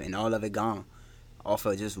they have, and all of it gone off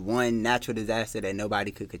of just one natural disaster that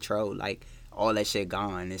nobody could control. Like, all that shit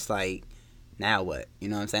gone. It's like, now what? You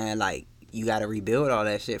know what I'm saying? Like, you got to rebuild all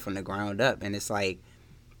that shit from the ground up. And it's like,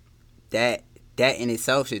 that in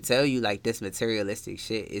itself should tell you, like, this materialistic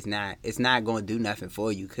shit it's not going to do nothing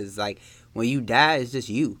for you. Because, like, when you die, it's just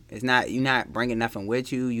you. You're not bringing nothing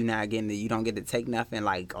with you. You don't get to take nothing.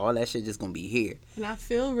 Like, all that shit just gonna be here. And I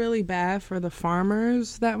feel really bad for the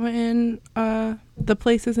farmers that were in the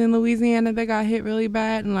places in Louisiana that got hit really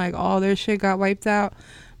bad, and like all their shit got wiped out.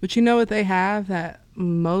 But you know what they have that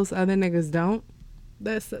most other niggas don't?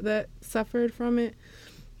 That suffered from it?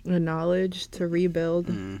 The knowledge to rebuild.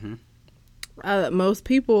 Most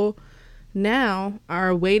people now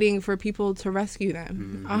are waiting for people to rescue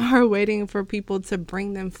them, are waiting for people to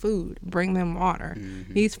bring them food, bring them water.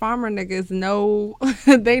 These farmer niggas know,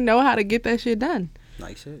 they know how to get that shit done.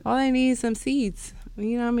 Like shit. All they need is some seeds.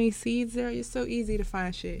 You know how many seeds there? It's so easy to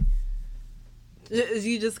find shit.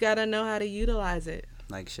 You just gotta know how to utilize it.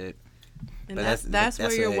 Like shit. And that's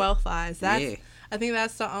where your wealth lies. I think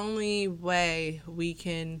that's the only way we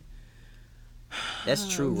can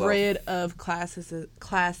that's true rid of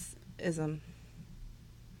classism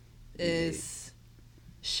is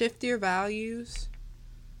shift your values,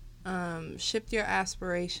 shift your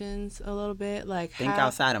aspirations a little bit. Like, think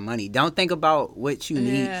outside of money. Don't think about what you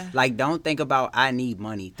need. Like, don't think about I need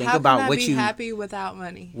money. Think how about can I what be you happy without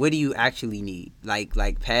money. What do you actually need?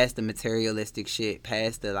 Like past the materialistic shit,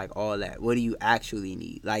 past the like all that. What do you actually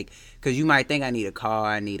need? Like, because you might think I need a car,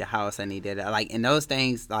 I need a house, I need that. Like, and those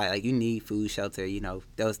things, like you need food, shelter. You know,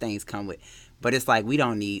 those things come with. But it's like, we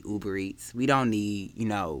don't need Uber Eats. We don't need,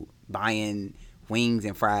 buying wings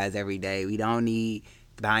and fries every day. We don't need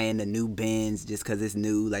buying the new Benz just because it's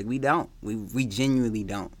new. Like, we don't. We genuinely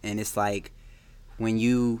don't. And it's like, when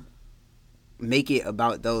you make it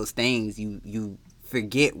about those things, you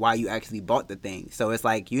forget why you actually bought the thing. So it's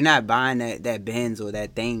like, you're not buying that Benz or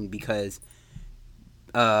that thing because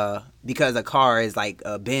a car is like,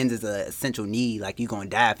 a Benz is an essential need. Like, you're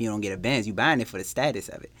going to die if you don't get a Benz. You buying it for the status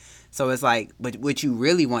of it. So it's like, but what you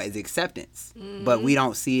really want is acceptance. But we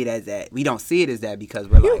don't see it as that. We don't see it as that because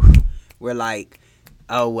we're like,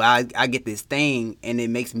 oh, well, I get this thing and it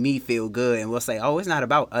makes me feel good. And we'll say, oh, it's not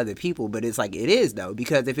about other people. But it's like, it is, though.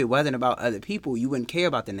 Because if it wasn't about other people, you wouldn't care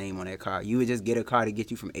about the name on that car. You would just get a car to get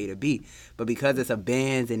you from A to B. But because it's a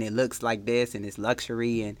Benz and it looks like this and it's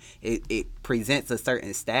luxury and it presents a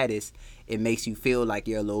certain status, it makes you feel like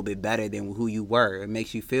you're a little bit better than who you were. It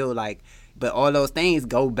makes you feel like, but all those things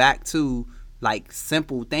go back to like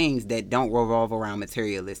simple things that don't revolve around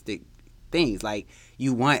materialistic things. Like,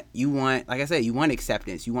 you want, like I said, you want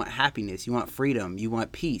acceptance, you want happiness, you want freedom, you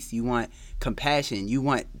want peace, you want compassion, you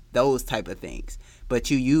want those type of things. But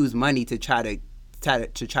you use money to try to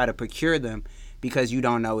procure them because you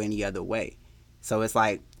don't know any other way. So it's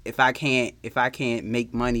like, if I can't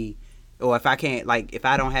make money, or if I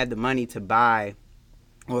don't have the money to buy,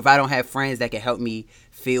 or if I don't have friends that can help me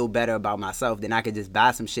feel better about myself, then I could just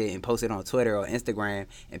buy some shit and post it on Twitter or Instagram,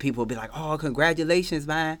 and people will be like, oh, congratulations,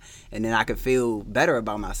 man. And then I could feel better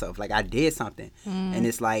about myself, like I did something. And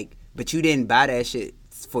it's like, but you didn't buy that shit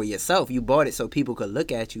for yourself. You bought it so people could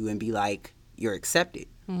look at you and be like, you're accepted.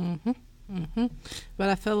 But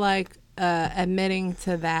I feel like admitting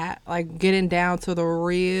to that, like getting down to the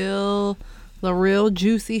real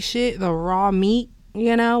juicy shit, the raw meat,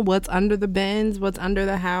 what's under the Benz, what's under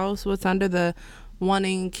the house, what's under the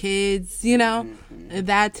wanting kids,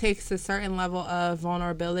 that takes a certain level of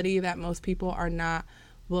vulnerability that most people are not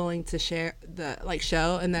willing to show.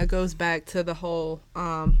 And that goes back to the whole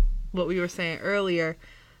what we were saying earlier,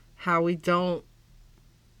 how we don't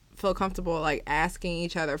feel comfortable like asking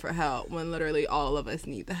each other for help when literally all of us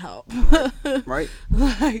need the help. Right.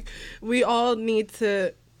 Like, we all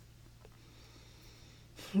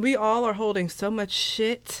are holding so much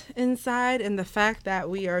shit inside, and the fact that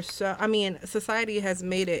we are society has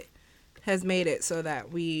made it so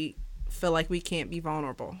that we feel like we can't be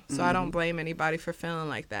vulnerable. So I don't blame anybody for feeling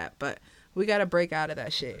like that, but we got to break out of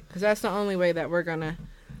that shit, because that's the only way that we're gonna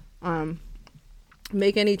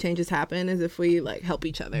make any changes happen is if we like help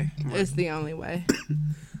each other. Right. It's the only way.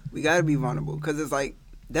 We gotta be vulnerable, because it's like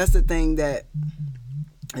that's the thing that,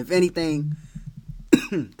 if anything,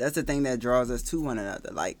 that's the thing that draws us to one another.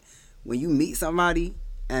 Like when you meet somebody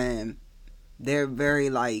and they're very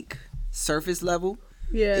like surface level,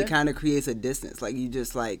 it kind of creates a distance. Like you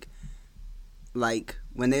just like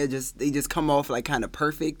when they just come off like kind of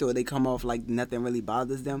perfect, or they come off like nothing really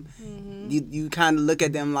bothers them. You kind of look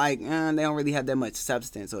at them like they don't really have that much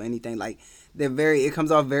substance or anything. Like it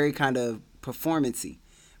comes off very kind of performancy.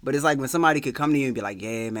 But it's like when somebody could come to you and be like,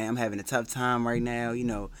 yeah, man, I'm having a tough time right now. You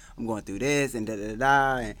know, I'm going through this and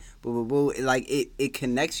da-da-da-da and boo-boo-boo. Like, it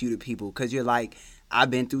connects you to people, because you're like, I've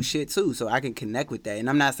been through shit too, so I can connect with that. And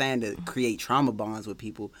I'm not saying to create trauma bonds with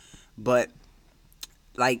people, but,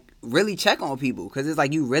 like, really check on people, because it's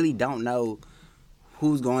like you really don't know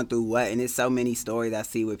who's going through what. And there's so many stories I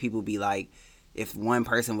see where people be like, if one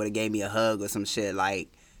person would have gave me a hug or some shit,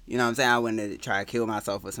 like, you know what I'm saying, I wouldn't have tried to kill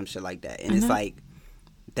myself or some shit like that. And it's like,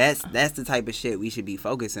 that's the type of shit we should be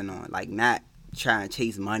focusing on, like not trying to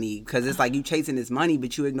chase money, because it's like you chasing this money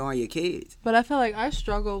but you ignoring your kids. But I feel like I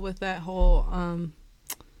struggle with that whole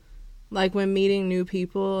like when meeting new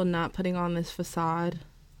people, not putting on this facade,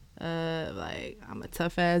 like I'm a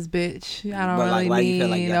tough ass bitch, I don't really need you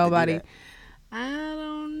like nobody. I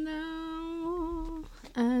don't know.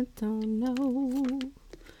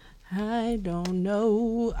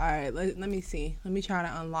 All right, let me see, let me try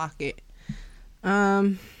to unlock it.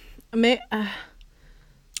 Do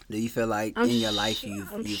you feel like in your life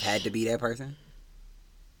you've had to be that person?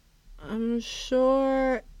 I'm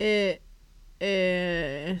sure it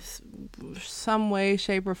is some way,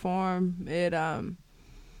 shape, or form. It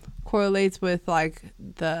correlates with like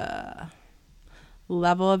the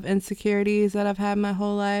level of insecurities that I've had my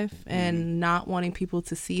whole life, and not wanting people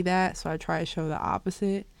to see that, so I try to show the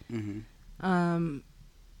opposite.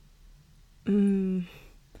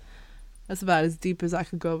 That's about as deep as I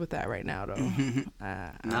could go with that right now, though.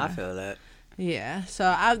 I feel that. Yeah.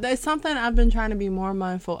 So there's something I've been trying to be more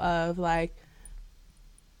mindful of, like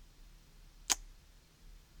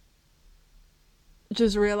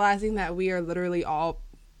just realizing that we are literally all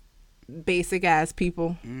basic ass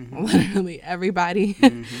people. Literally everybody.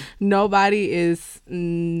 Nobody is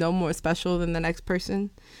no more special than the next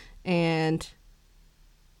person. And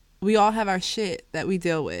we all have our shit that we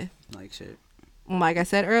deal with. Like shit. Like I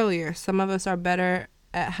said earlier, some of us are better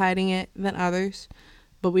at hiding it than others,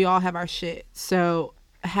 but we all have our shit. So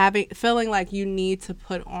feeling like you need to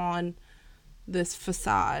put on this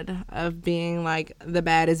facade of being like the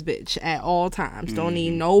baddest bitch at all times. Don't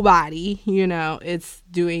need nobody, it's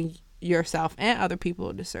doing yourself and other people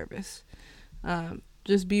a disservice.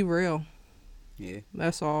 Just be real. Yeah.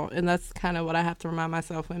 That's all. And that's kind of what I have to remind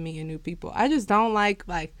myself when meeting new people. I just don't like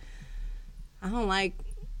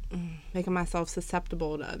making myself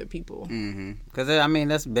susceptible to other people. Because I mean,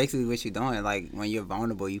 that's basically what you're doing. Like when you're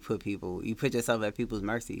vulnerable, you put yourself at people's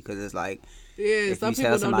mercy. Because it's like, if some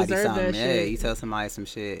people don't deserve that shit. You tell somebody some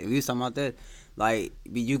shit. If you talking about that, like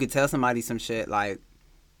you could tell somebody some shit like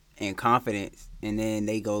in confidence, and then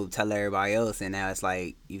they go tell everybody else, and now it's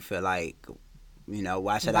like you feel like,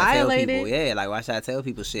 why should I tell people? Yeah, like why should I tell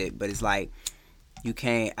people shit? But it's like you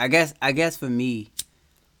can't. I guess for me,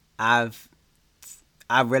 I've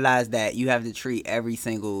realized that you have to treat every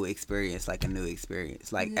single experience like a new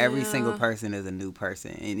experience. Like every single person is a new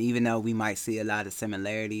person. And even though we might see a lot of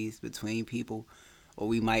similarities between people, or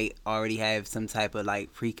we might already have some type of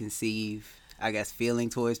like preconceived, I guess, feeling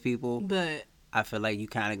towards people, but I feel like you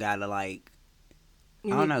kind of gotta like, I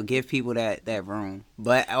don't know, give people that room.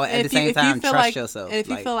 But at the same time, trust yourself. And if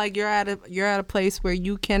you feel like you're at a place where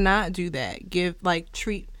you cannot do that,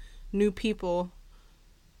 treat new people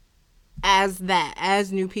as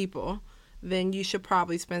new people, then you should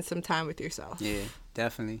probably spend some time with yourself. Yeah,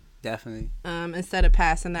 definitely. Instead of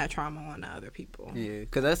passing that trauma on to other people. Yeah,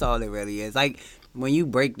 because that's all it really is. Like when you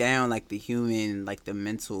break down like the human, like the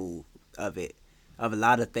mental of it, of a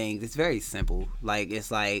lot of things, it's very simple. Like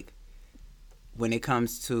it's like when it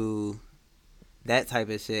comes to that type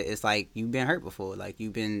of shit, it's like you've been hurt before. Like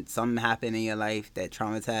something happened in your life that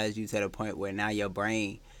traumatized you to the point where now your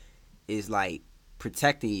brain is like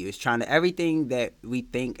protecting you. It's trying to, everything that we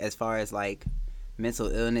think as far as like mental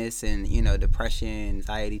illness and depression,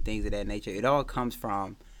 anxiety, things of that nature, it all comes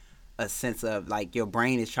from a sense of like your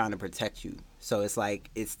brain is trying to protect you. So it's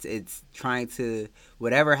like it's trying to,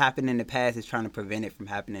 whatever happened in the past is trying to prevent it from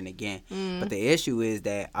happening again. But the issue is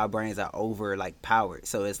that our brains are over like powered.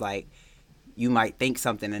 So it's like you might think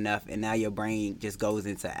something enough and now your brain just goes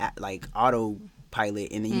into like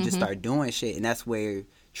autopilot, and then you just start doing shit, and that's where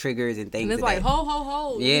triggers and things. And it's like,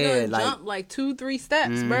 ho. Yeah, you like, jump like 2-3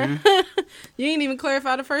 steps, mm-hmm. bro. You ain't even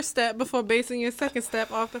clarify the first step before basing your second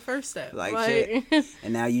step off the first step. Like shit.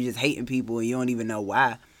 And now you just hating people and you don't even know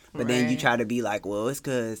why. But then you try to be like, well, it's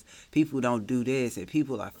because people don't do this and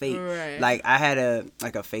people are fake. Right. Like, I had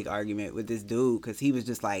a fake argument with this dude because he was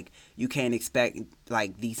just like, you can't expect,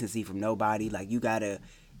 like, decency from nobody. Like, you got to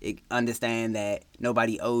understand that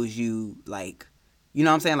nobody owes you, like, you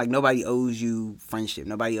know what I'm saying? Like, nobody owes you friendship.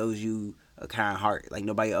 Nobody owes you a kind heart. Like,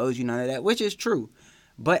 nobody owes you none of that, which is true.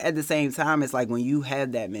 But at the same time, it's like when you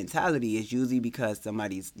have that mentality, it's usually because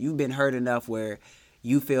you've been hurt enough where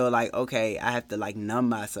you feel like, okay, I have to like numb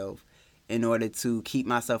myself in order to keep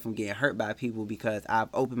myself from getting hurt by people because I've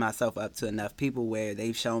opened myself up to enough people where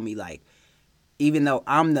they've shown me like, even though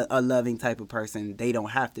I'm a loving type of person, they don't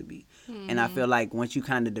have to be. Mm-hmm. And I feel like once you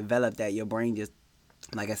kind of develop that, your brain just,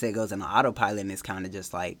 like I said, goes on autopilot and it's kind of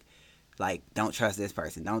just like, don't trust this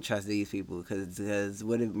person, don't trust these people because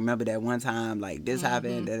remember that one time like this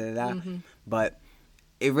happened, da-da-da. Mm-hmm. But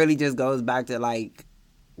it really just goes back to like,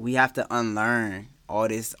 we have to unlearn all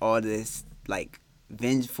this like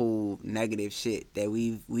vengeful negative shit that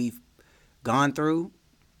we've gone through,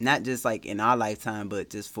 not just like in our lifetime but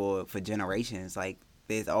just for generations. Like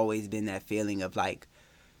there's always been that feeling of like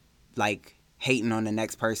hating on the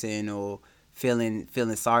next person or feeling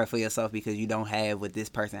sorry for yourself because you don't have what this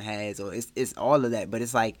person has, or it's all of that. But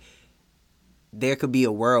it's like there could be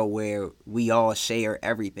a world where we all share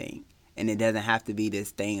everything. And it doesn't have to be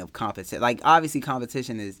this thing of competition. Like, obviously,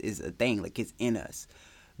 competition is a thing. Like, it's in us.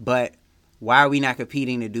 But why are we not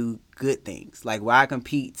competing to do good things? Like, why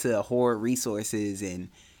compete to hoard resources and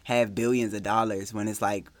have billions of dollars when it's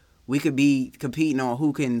like we could be competing on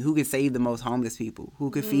who can save the most homeless people,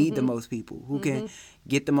 who can feed the most people, who can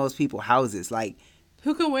get the most people houses. Like,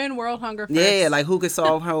 who can win world hunger first? Yeah, like who could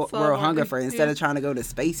solve world hunger first instead of trying to go to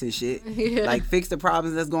space and shit. Yeah. Like, fix the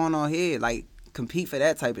problems that's going on here. Like, compete for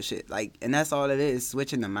that type of shit. Like, and that's all it is,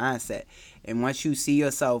 switching the mindset. And once you see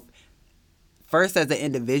yourself first as an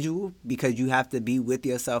individual, because you have to be with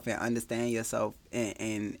yourself and understand yourself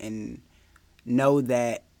and know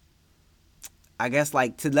that, I guess,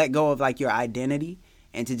 like, to let go of like your identity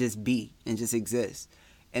and to just be and just exist.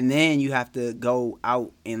 And then you have to go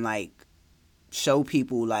out and like show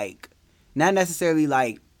people, like, not necessarily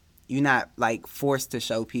like you're not like forced to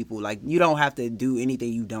show people, like you don't have to do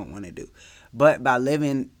anything you don't want to do. But by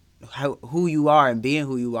living who you are and being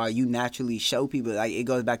who you are, you naturally show people. Like, it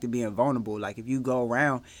goes back to being vulnerable. Like, if you go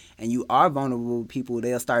around and you are vulnerable, people,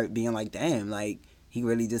 they'll start being like, damn, like, he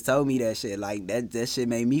really just told me that shit. Like, that shit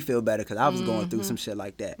made me feel better because I was going through some shit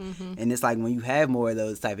like that. Mm-hmm. And it's like when you have more of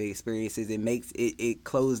those type of experiences, it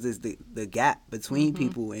closes the gap between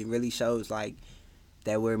people and really shows, like,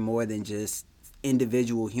 that we're more than just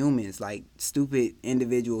individual humans, like, stupid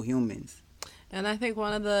individual humans. And I think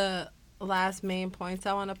one of the last main points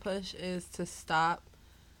I want to push is to stop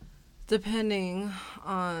depending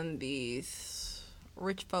on these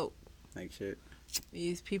rich folk. Like shit.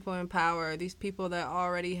 These people in power, these people that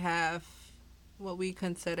already have what we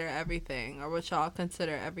consider everything, or what y'all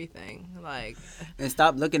consider everything. Like, and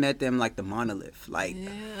stop looking at them like the monolith. Like,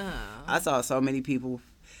 yeah. I saw so many people,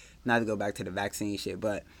 not to go back to the vaccine shit,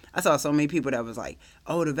 but I saw so many people that was like,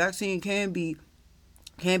 oh, the vaccine can be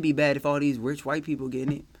bad if all these rich white people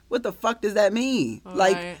getting it. What the fuck does that mean? All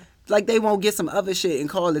like, right. Like they won't get some other shit and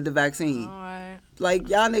call it the vaccine. All right. Like,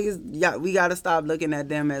 y'all niggas, we gotta stop looking at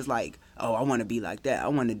them as like, oh, I want to be like that. I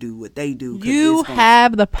want to do what they do. You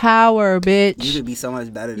have the power, bitch. You could be so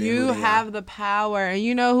much better than you have the power. And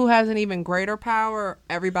you know who has an even greater power?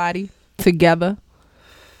 Everybody together.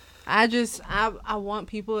 I want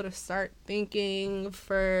people to start thinking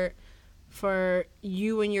for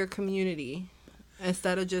you and your community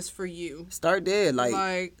instead of just for you. Start there.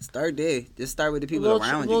 Like start there. Just start with the people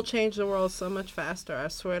around you. We'll change the world so much faster. I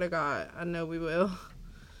swear to God. I know we will.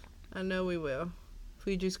 If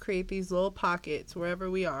we just create these little pockets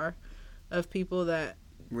wherever we are of people that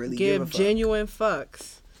really give genuine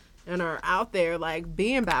fucks and are out there like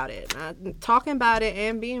being about it, not talking about it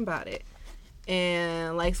and being about it.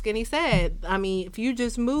 And like Skinny said, I mean, if you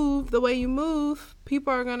just move the way you move,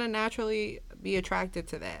 people are gonna naturally be attracted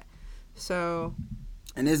to that. So,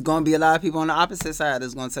 and there's gonna be a lot of people on the opposite side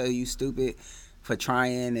that's gonna tell you stupid for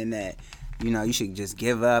trying and that, you know, you should just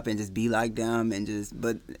give up and just be like them and just,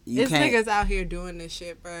 but you can't. It's niggas out here doing this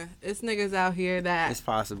shit, bruh. It's niggas out here that it's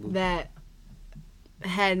possible that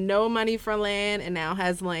had no money for land and now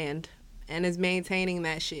has land and is maintaining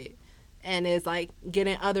that shit and is like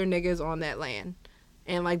getting other niggas on that land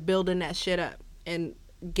and like building that shit up and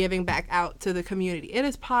giving back out to the community. It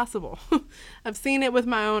is possible. I've seen it with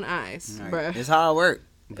my own eyes, bruh. It's hard work.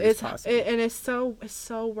 It's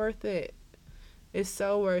so worth it. It's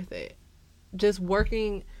so worth it. Just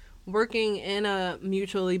working in a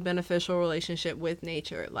mutually beneficial relationship with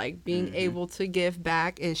nature, like being able to give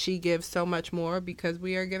back, and she gives so much more because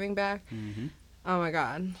we are giving back. Oh my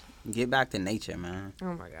God. Get back to nature, man.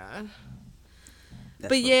 Oh my God.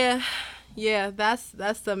 Yeah, that's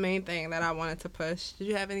the main thing that I wanted to push. Did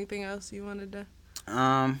you have anything else you wanted to?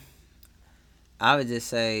 I would just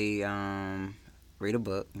say, read a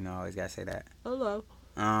book. You know, I always gotta say that. Hello.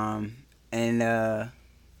 And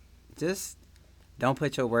just don't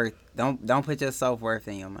put your self-worth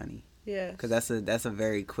in your money. Yeah. Because that's a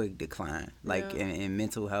very quick decline. Like in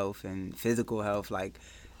mental health and physical health. Like,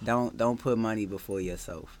 don't put money before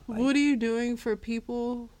yourself. Like, what are you doing for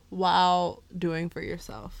people while doing for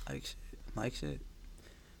yourself? Like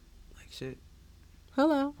shit.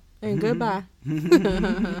 Hello and goodbye.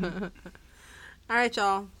 All right,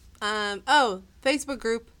 y'all. Facebook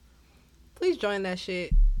group. Please join that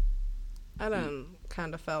shit. I done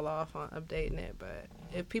kind of fell off on updating it, but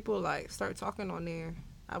if people like start talking on there,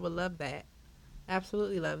 I would love that.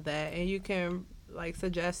 Absolutely love that. And you can like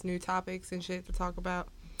suggest new topics and shit to talk about.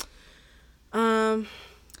 But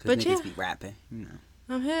niggas be rapping, you know.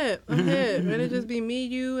 I'm hip. It'll just be me,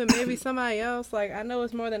 you, and maybe somebody else. Like, I know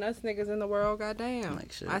it's more than us niggas in the world. Goddamn.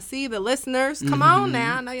 Like shit. I see the listeners. Come on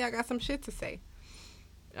now. I know y'all got some shit to say.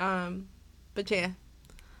 But yeah.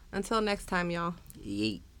 Until next time, y'all.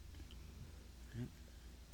 Yeet.